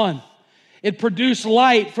 21. It produced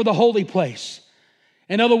light for the holy place.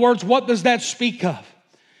 In other words, what does that speak of?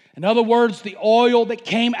 In other words, the oil that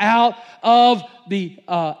came out of the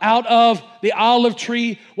olive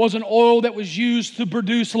tree was an oil that was used to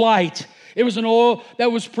produce light. It was an oil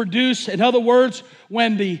that was produced. In other words,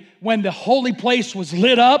 when the holy place was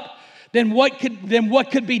lit up, then what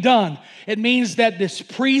could be done? It means that this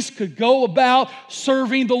priest could go about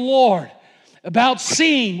serving the Lord, about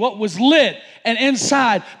seeing what was lit and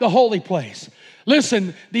inside the holy place.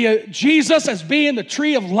 Listen, Jesus as being the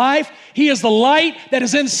tree of life, He is the light that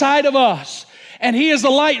is inside of us. And He is the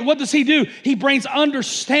light. What does He do? He brings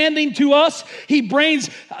understanding to us. He brings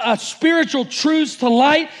spiritual truths to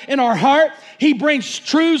light in our heart. He brings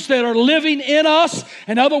truths that are living in us.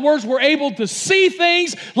 In other words, we're able to see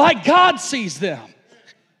things like God sees them.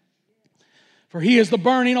 For He is the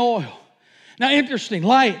burning oil. Now, interesting,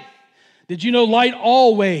 light. Did you know light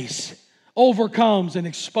always overcomes and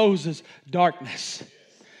exposes darkness?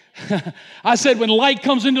 I said when light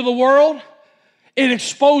comes into the world, it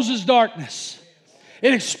exposes darkness.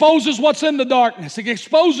 It exposes what's in the darkness. It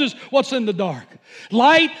exposes what's in the dark.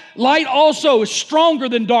 Light also is stronger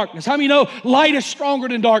than darkness. How many know light is stronger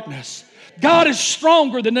than darkness? God is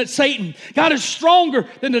stronger than Satan. God is stronger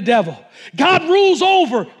than the devil. God rules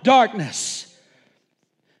over darkness.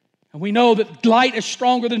 And we know that light is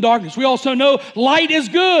stronger than darkness. We also know light is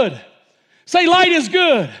good. Say, light is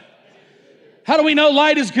good. How do we know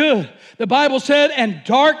light is good? The Bible said, and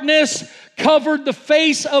darkness covered the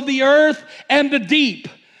face of the earth and the deep.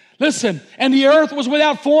 Listen, and the earth was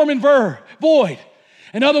without form and void.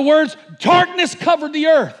 In other words, darkness covered the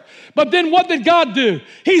earth. But then what did God do?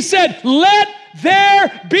 He said, let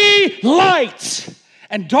there be light.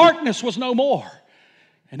 And darkness was no more.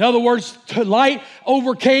 In other words, light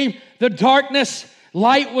overcame the darkness.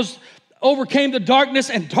 Overcame the darkness,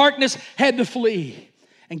 and darkness had to flee.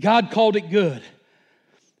 And God called it good.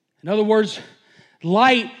 In other words,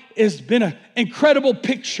 light has been an incredible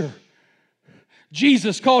picture.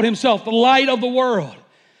 Jesus called Himself the light of the world.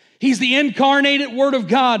 He's the incarnated Word of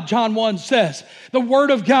God, John 1 says. The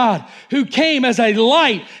Word of God who came as a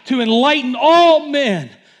light to enlighten all men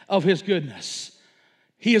of His goodness.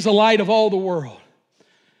 He is the light of all the world.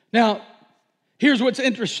 Now, here's what's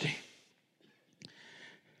interesting.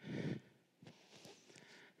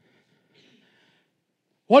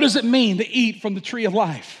 What does it mean to eat from the tree of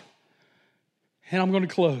life? And I'm going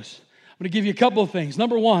to close. I'm going to give you a couple of things.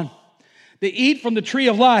 Number one, to eat from the tree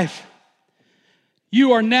of life,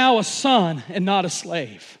 you are now a son and not a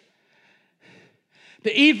slave.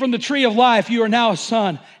 To eat from the tree of life, you are now a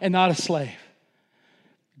son and not a slave.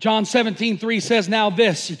 John 17:3 says, now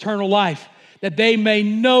this, eternal life, that they may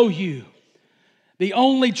know you, the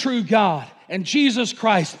only true God, and Jesus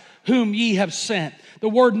Christ, whom ye have sent. The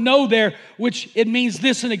word know there, which it means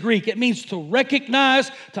this in the Greek. It means to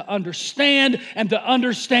recognize, to understand, and to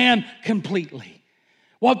understand completely.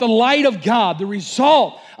 Well, the light of God, the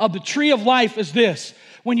result of the tree of life is this.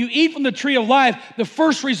 When you eat from the tree of life, the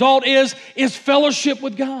first result is fellowship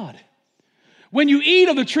with God. When you eat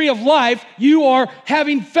of the tree of life, you are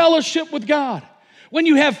having fellowship with God. When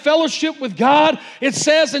you have fellowship with God, it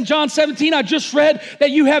says in John 17, I just read, that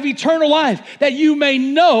you have eternal life, that you may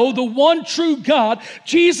know the one true God,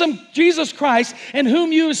 Jesus Christ, in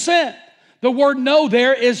whom you have sent. The word know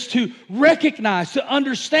there is to recognize, to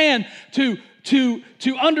understand, to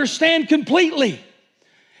understand completely.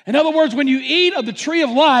 In other words, when you eat of the tree of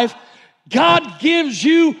life, God gives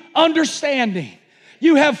you understanding.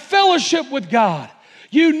 You have fellowship with God.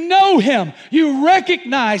 You know Him. You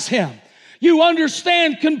recognize Him. You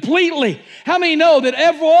understand completely. How many know that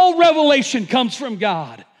all revelation comes from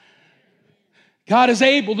God? God is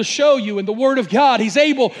able to show you in the Word of God. He's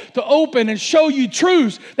able to open and show you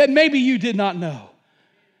truths that maybe you did not know.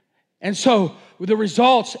 And so, with the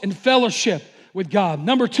results in fellowship with God.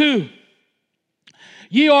 Number two,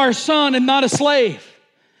 ye are a son and not a slave.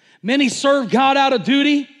 Many serve God out of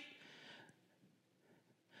duty,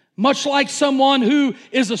 much like someone who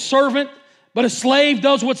is a servant. But a slave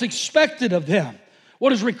does what's expected of them,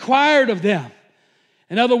 what is required of them.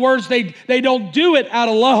 In other words, they don't do it out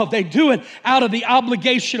of love. They do it out of the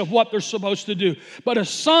obligation of what they're supposed to do. But a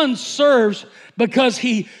son serves because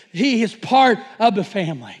he is part of the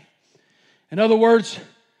family. In other words,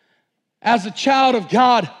 as a child of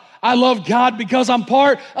God, I love God because I'm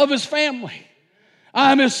part of His family.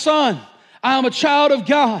 I am His son. I am a child of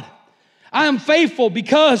God. I am faithful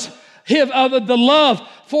because of the love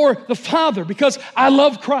for the Father, because I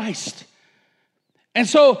love Christ. And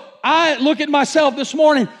so I look at myself this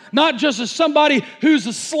morning, not just as somebody who's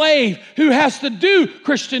a slave who has to do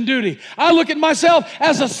Christian duty. I look at myself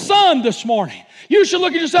as a son this morning. You should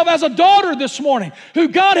look at yourself as a daughter this morning who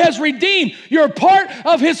God has redeemed. You're a part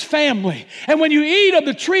of His family. And when you eat of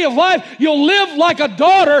the tree of life, you'll live like a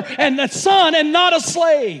daughter and a son and not a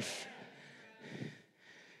slave.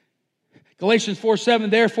 Galatians 4:7,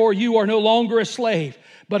 therefore you are no longer a slave,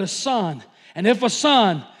 but a son. And if a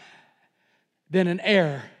son, then an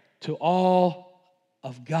heir to all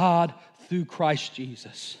of God through Christ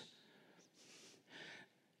Jesus.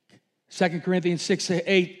 2 Corinthians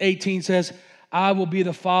 6:18 says, I will be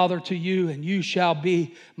the father to you, and you shall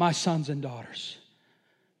be my sons and daughters.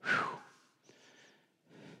 Whew.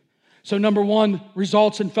 So number one,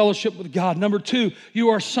 results in fellowship with God. Number two, you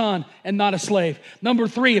are a son and not a slave. Number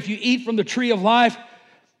three, if you eat from the tree of life,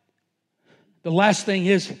 the last thing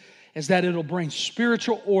is that it'll bring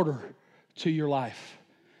spiritual order to your life.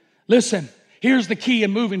 Listen, here's the key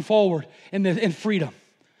in moving forward in freedom.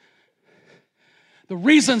 The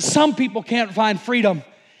reason some people can't find freedom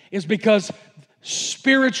is because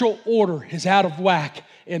spiritual order is out of whack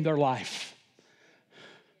in their life.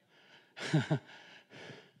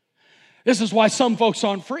 This is why some folks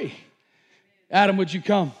aren't free. Adam, would you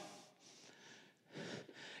come?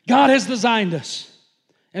 God has designed us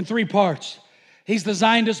in three parts. He's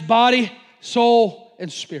designed us body, soul,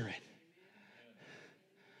 and spirit.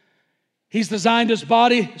 He's designed us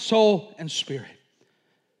body, soul, and spirit.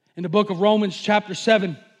 In the book of Romans chapter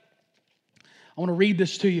 7, I want to read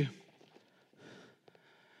this to you.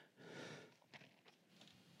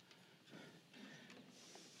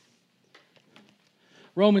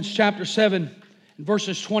 Romans chapter 7,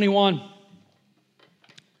 verses 21.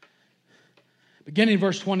 Beginning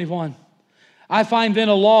verse 21. I find then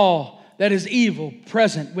a law that is evil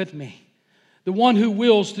present with me, the one who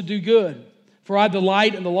wills to do good. For I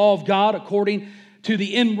delight in the law of God according to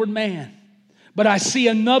the inward man. But I see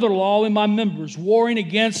another law in my members, warring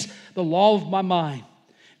against the law of my mind,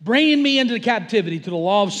 bringing me into captivity to the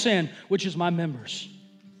law of sin, which is my members.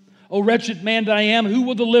 O wretched man that I am, who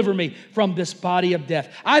will deliver me from this body of death?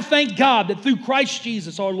 I thank God that through Christ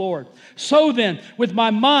Jesus our Lord. So then, with my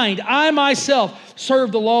mind, I myself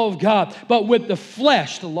serve the law of God, but with the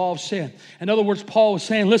flesh, the law of sin. In other words, Paul was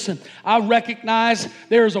saying, listen, I recognize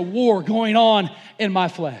there is a war going on in my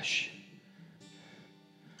flesh.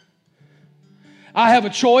 I have a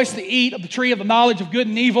choice to eat of the tree of the knowledge of good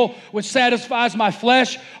and evil, which satisfies my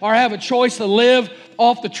flesh, or I have a choice to live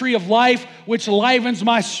off the tree of life, which livens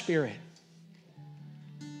my spirit.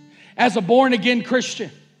 As a born-again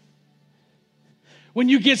Christian, when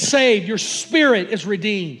you get saved, your spirit is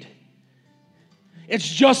redeemed. It's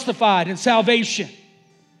justified in salvation.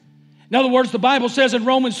 In other words, the Bible says in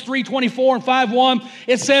Romans 3:24 and 5:1,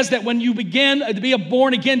 it says that when you begin to be a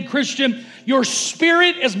born-again Christian, your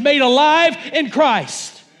spirit is made alive in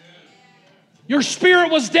Christ. Your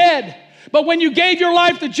spirit was dead, but when you gave your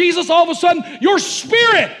life to Jesus, all of a sudden, your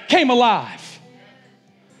spirit came alive.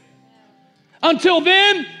 Until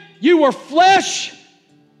then, you were flesh,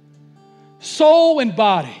 soul, and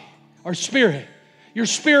body, or spirit. Your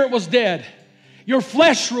spirit was dead. Your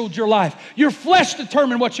flesh ruled your life. Your flesh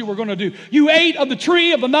determined what you were going to do. You ate of the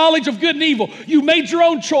tree of the knowledge of good and evil. You made your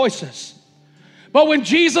own choices. But when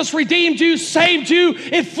Jesus redeemed you, saved you,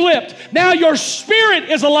 it flipped. Now your spirit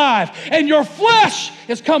is alive and your flesh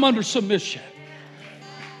has come under submission.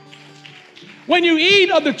 When you eat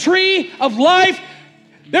of the tree of life,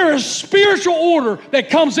 there is spiritual order that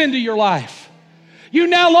comes into your life. You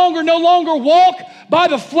no longer walk by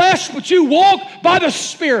the flesh, but you walk by the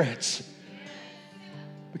Spirit.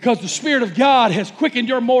 Because the Spirit of God has quickened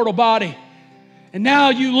your mortal body. And now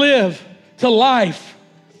you live to life.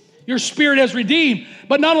 Your spirit has redeemed.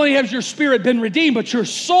 But not only has your spirit been redeemed, but your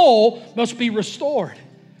soul must be restored.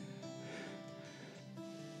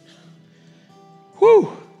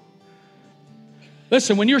 Whew.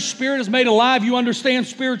 Listen, when your spirit is made alive, you understand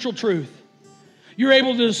spiritual truth. You're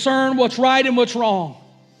able to discern what's right and what's wrong.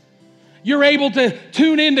 You're able to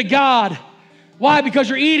tune into God. Why? Because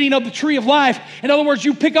you're eating of the tree of life. In other words,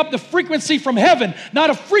 you pick up the frequency from heaven, not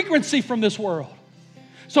a frequency from this world.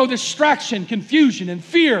 So distraction, confusion, and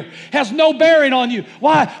fear has no bearing on you.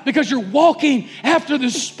 Why? Because you're walking after the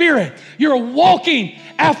Spirit. You're walking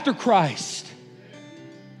after Christ.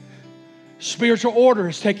 Spiritual order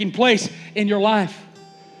is taking place in your life.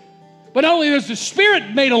 But not only is the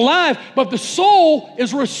spirit made alive, but the soul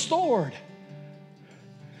is restored.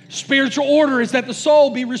 Spiritual order is that the soul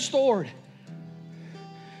be restored.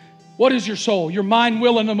 What is your soul? Your mind,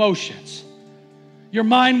 will, and emotions. Your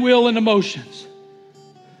mind, will, and emotions.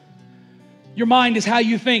 Your mind is how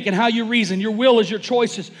you think and how you reason. Your will is your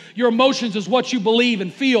choices. Your emotions is what you believe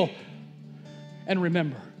and feel and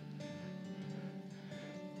remember.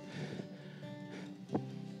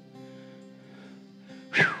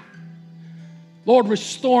 Whew. Lord,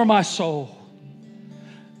 restore my soul.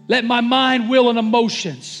 Let my mind, will, and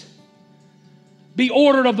emotions be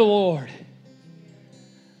ordered of the Lord.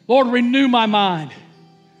 Lord, renew my mind.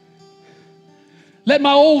 Let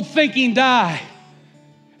my old thinking die.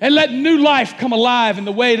 And let new life come alive in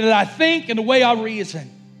the way that I think and the way I reason.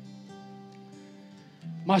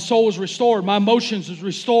 My soul is restored. My emotions is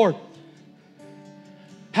restored.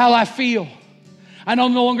 How I feel. I no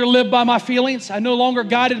longer live by my feelings. I'm no longer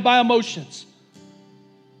guided by emotions.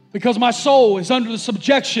 Because my soul is under the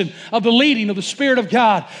subjection of the leading of the Spirit of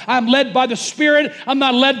God. I'm led by the Spirit. I'm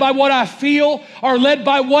not led by what I feel or led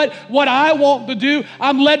by what I want to do.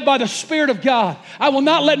 I'm led by the Spirit of God. I will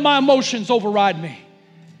not let my emotions override me.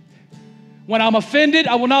 When I'm offended,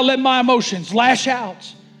 I will not let my emotions lash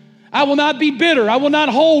out. I will not be bitter. I will not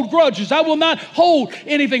hold grudges. I will not hold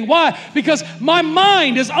anything. Why? Because my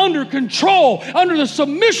mind is under control, under the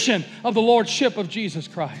submission of the Lordship of Jesus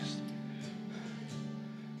Christ.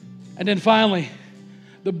 And then finally,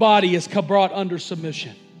 the body is brought under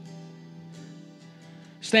submission.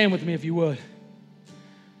 Stand with me if you would.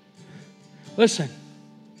 Listen.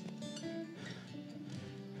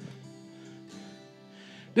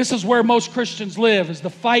 This is where most Christians live, is the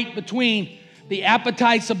fight between the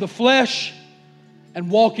appetites of the flesh and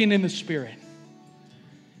walking in the Spirit.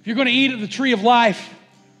 If you're going to eat of the tree of life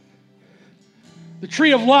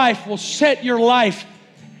will set your life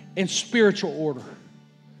in spiritual order.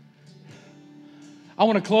 I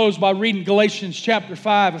want to close by reading Galatians chapter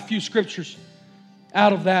 5, a few scriptures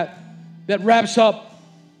out of that wraps up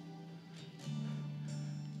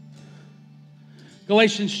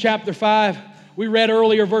Galatians chapter 5. We read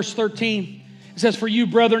earlier verse 13. It says, "For you,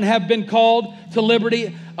 brethren, have been called to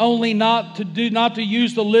liberty, only not to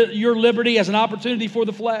use your liberty as an opportunity for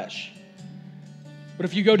the flesh." But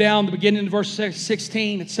if you go down to the beginning of verse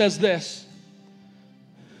 16, it says this,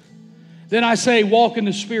 "Then I say, walk in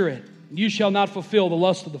the Spirit, and you shall not fulfill the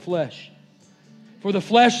lust of the flesh. For the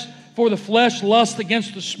flesh lusts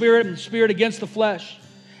against the Spirit, and the Spirit against the flesh.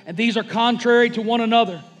 And these are contrary to one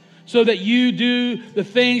another, so that you do the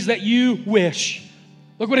things that you wish."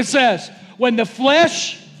 Look what it says. When the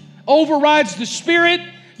flesh overrides the Spirit,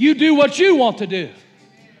 you do what you want to do.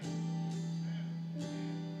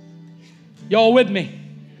 Y'all with me?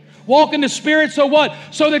 Walk in the Spirit, so what?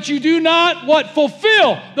 So that you do not, what?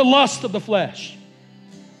 Fulfill the lust of the flesh.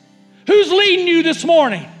 Who's leading you this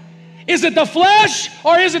morning? Is it the flesh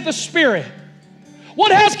or is it the Spirit?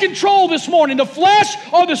 What has control this morning, the flesh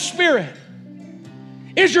or the Spirit?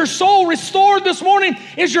 Is your soul restored this morning?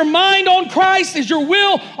 Is your mind on Christ? Is your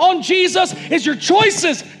will on Jesus? Is your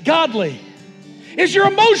choices godly? Is your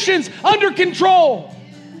emotions under control?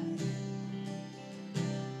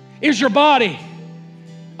 Is your body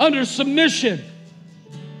under submission?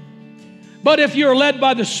 But if you are led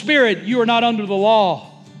by the Spirit, you are not under the law.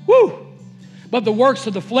 Woo! But the works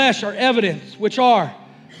of the flesh are evident, which are,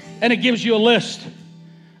 and it gives you a list: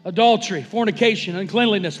 adultery, fornication,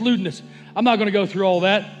 uncleanliness, lewdness. I'm not going to go through all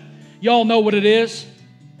that. Y'all know what it is.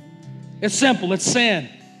 It's simple. It's sin.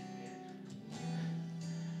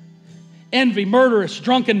 Envy, murderous,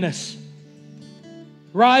 drunkenness,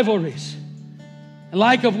 rivalries, and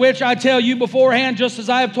like of which I tell you beforehand, just as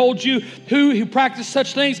I have told you, who practice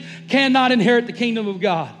such things cannot inherit the kingdom of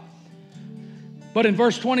God. But in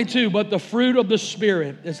verse 22, but the fruit of the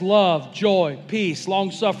Spirit is love, joy, peace,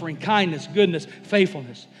 long-suffering, kindness, goodness,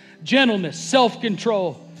 faithfulness, gentleness,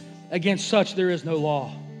 self-control. Against such there is no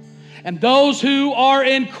law. And those who are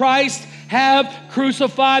in Christ have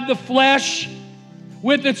crucified the flesh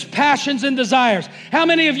with its passions and desires. How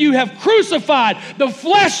many of you have crucified the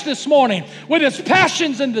flesh this morning with its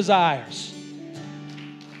passions and desires?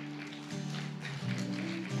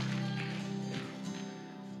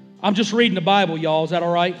 I'm just reading the Bible, y'all. Is that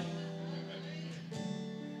all right?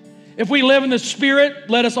 If we live in the Spirit,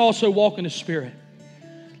 let us also walk in the Spirit.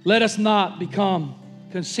 Let us not become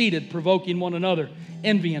conceited, provoking one another,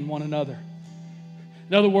 envying one another.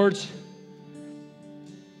 In other words,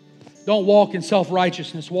 don't walk in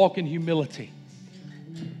self-righteousness, walk in humility.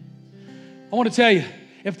 I want to tell you,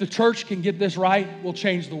 if the church can get this right, we'll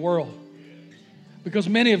change the world. Because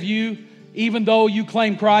many of you, even though you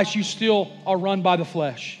claim Christ, you still are run by the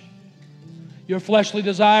flesh. Your fleshly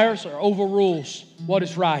desires overrules what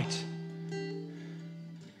is right.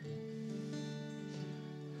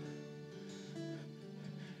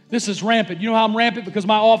 This is rampant. You know how I'm rampant? Because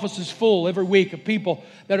my office is full every week of people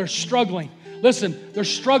that are struggling Listen, they're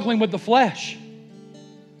struggling with the flesh.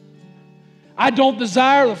 I don't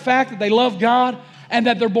desire the fact that they love God and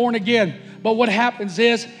that they're born again. But what happens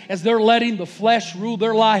is, as they're letting the flesh rule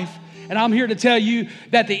their life, and I'm here to tell you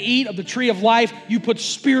that to eat of the tree of life, you put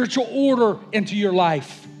spiritual order into your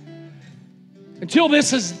life. Until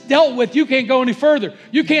this is dealt with, you can't go any further.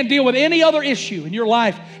 You can't deal with any other issue in your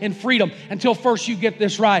life in freedom until first you get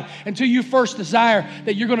this right. Until you first desire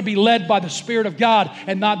that you're going to be led by the Spirit of God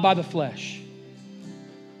and not by the flesh.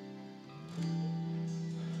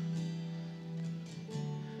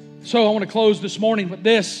 So I want to close this morning with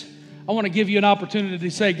this. I want to give you an opportunity to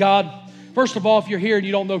say, God, first of all, if you're here and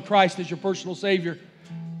you don't know Christ as your personal Savior,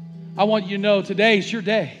 I want you to know today's your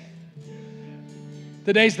day.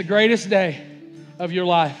 Today's the greatest day of your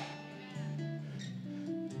life.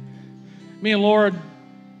 Me and Laura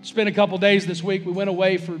spent a couple days this week. We went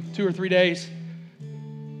away for 2 or 3 days.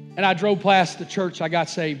 And I drove past the church I got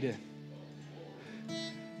saved in.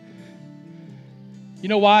 You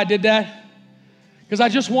know why I did that? Because I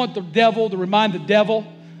just want the devil to remind the devil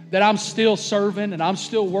that I'm still serving and I'm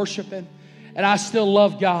still worshiping and I still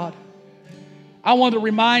love God. I want to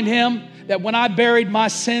remind him that when I buried my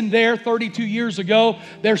sin there 32 years ago,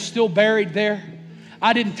 they're still buried there.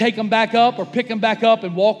 I didn't take them back up or pick them back up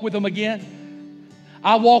and walk with them again.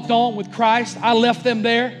 I walked on with Christ. I left them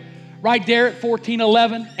there, right there at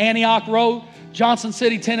 1411 Antioch Road, Johnson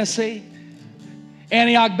City, Tennessee.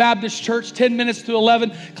 Antioch Baptist Church, 10 minutes to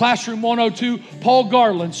 11, classroom 102, Paul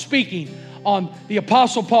Garland speaking on the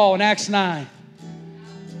Apostle Paul in Acts 9.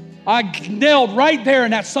 I knelt right there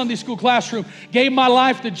in that Sunday school classroom, gave my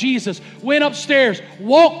life to Jesus, went upstairs,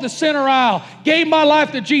 walked the center aisle, gave my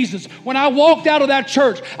life to Jesus. When I walked out of that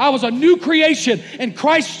church, I was a new creation in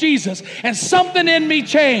Christ Jesus, and something in me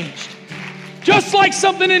changed. Just like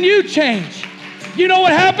something in you changed. You know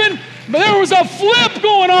what happened? There was a flip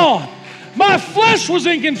going on. My flesh was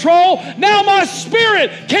in control. Now my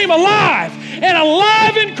spirit came alive and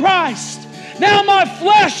alive in Christ. Now my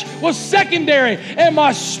flesh was secondary and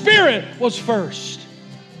my spirit was first.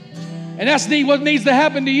 And that's what needs to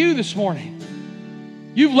happen to you this morning.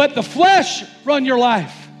 You've let the flesh run your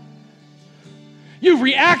life. You've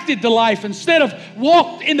reacted to life instead of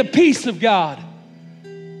walked in the peace of God.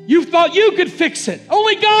 You thought you could fix it.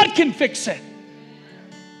 Only God can fix it.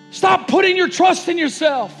 Stop putting your trust in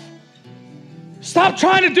yourself. Stop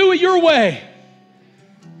trying to do it your way.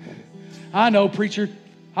 I know, preacher.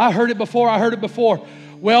 I heard it before.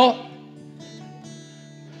 Well,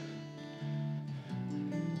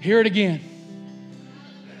 hear it again.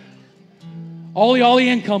 All the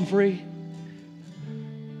income free.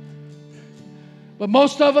 But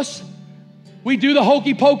most of us, we do the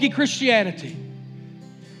hokey pokey Christianity.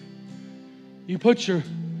 You put your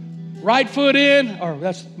right foot in, or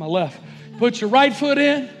that's my left. Put your right foot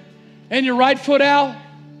in and your right foot out.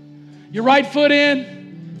 Your right foot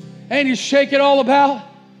in and you shake it all about.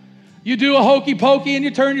 You do a hokey pokey and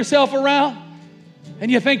you turn yourself around and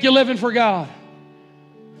you think you're living for God.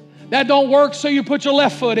 That don't work, so you put your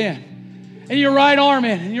left foot in and your right arm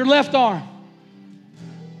in and your left arm.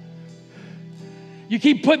 You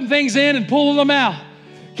keep putting things in and pulling them out.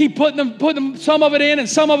 Keep putting some of it in and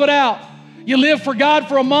some of it out. You live for God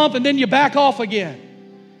for a month and then you back off again.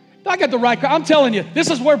 I got the right crowd. I'm telling you, this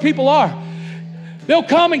is where people are. They'll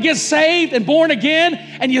come and get saved and born again,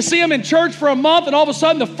 and you see them in church for a month, and all of a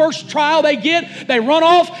sudden the first trial they get, they run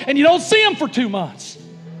off, and you don't see them for 2 months.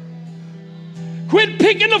 Quit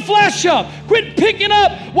picking the flesh up. Quit picking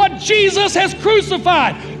up what Jesus has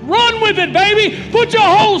crucified. Run with it, baby. Put your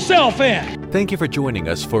whole self in. Thank you for joining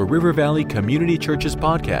us for River Valley Community Church's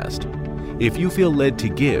podcast. If you feel led to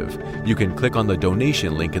give, you can click on the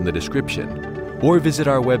donation link in the description or visit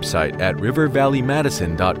our website at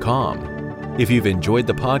rivervalleymadison.com. If you've enjoyed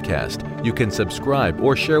the podcast, you can subscribe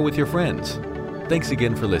or share with your friends. Thanks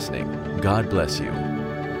again for listening. God bless you.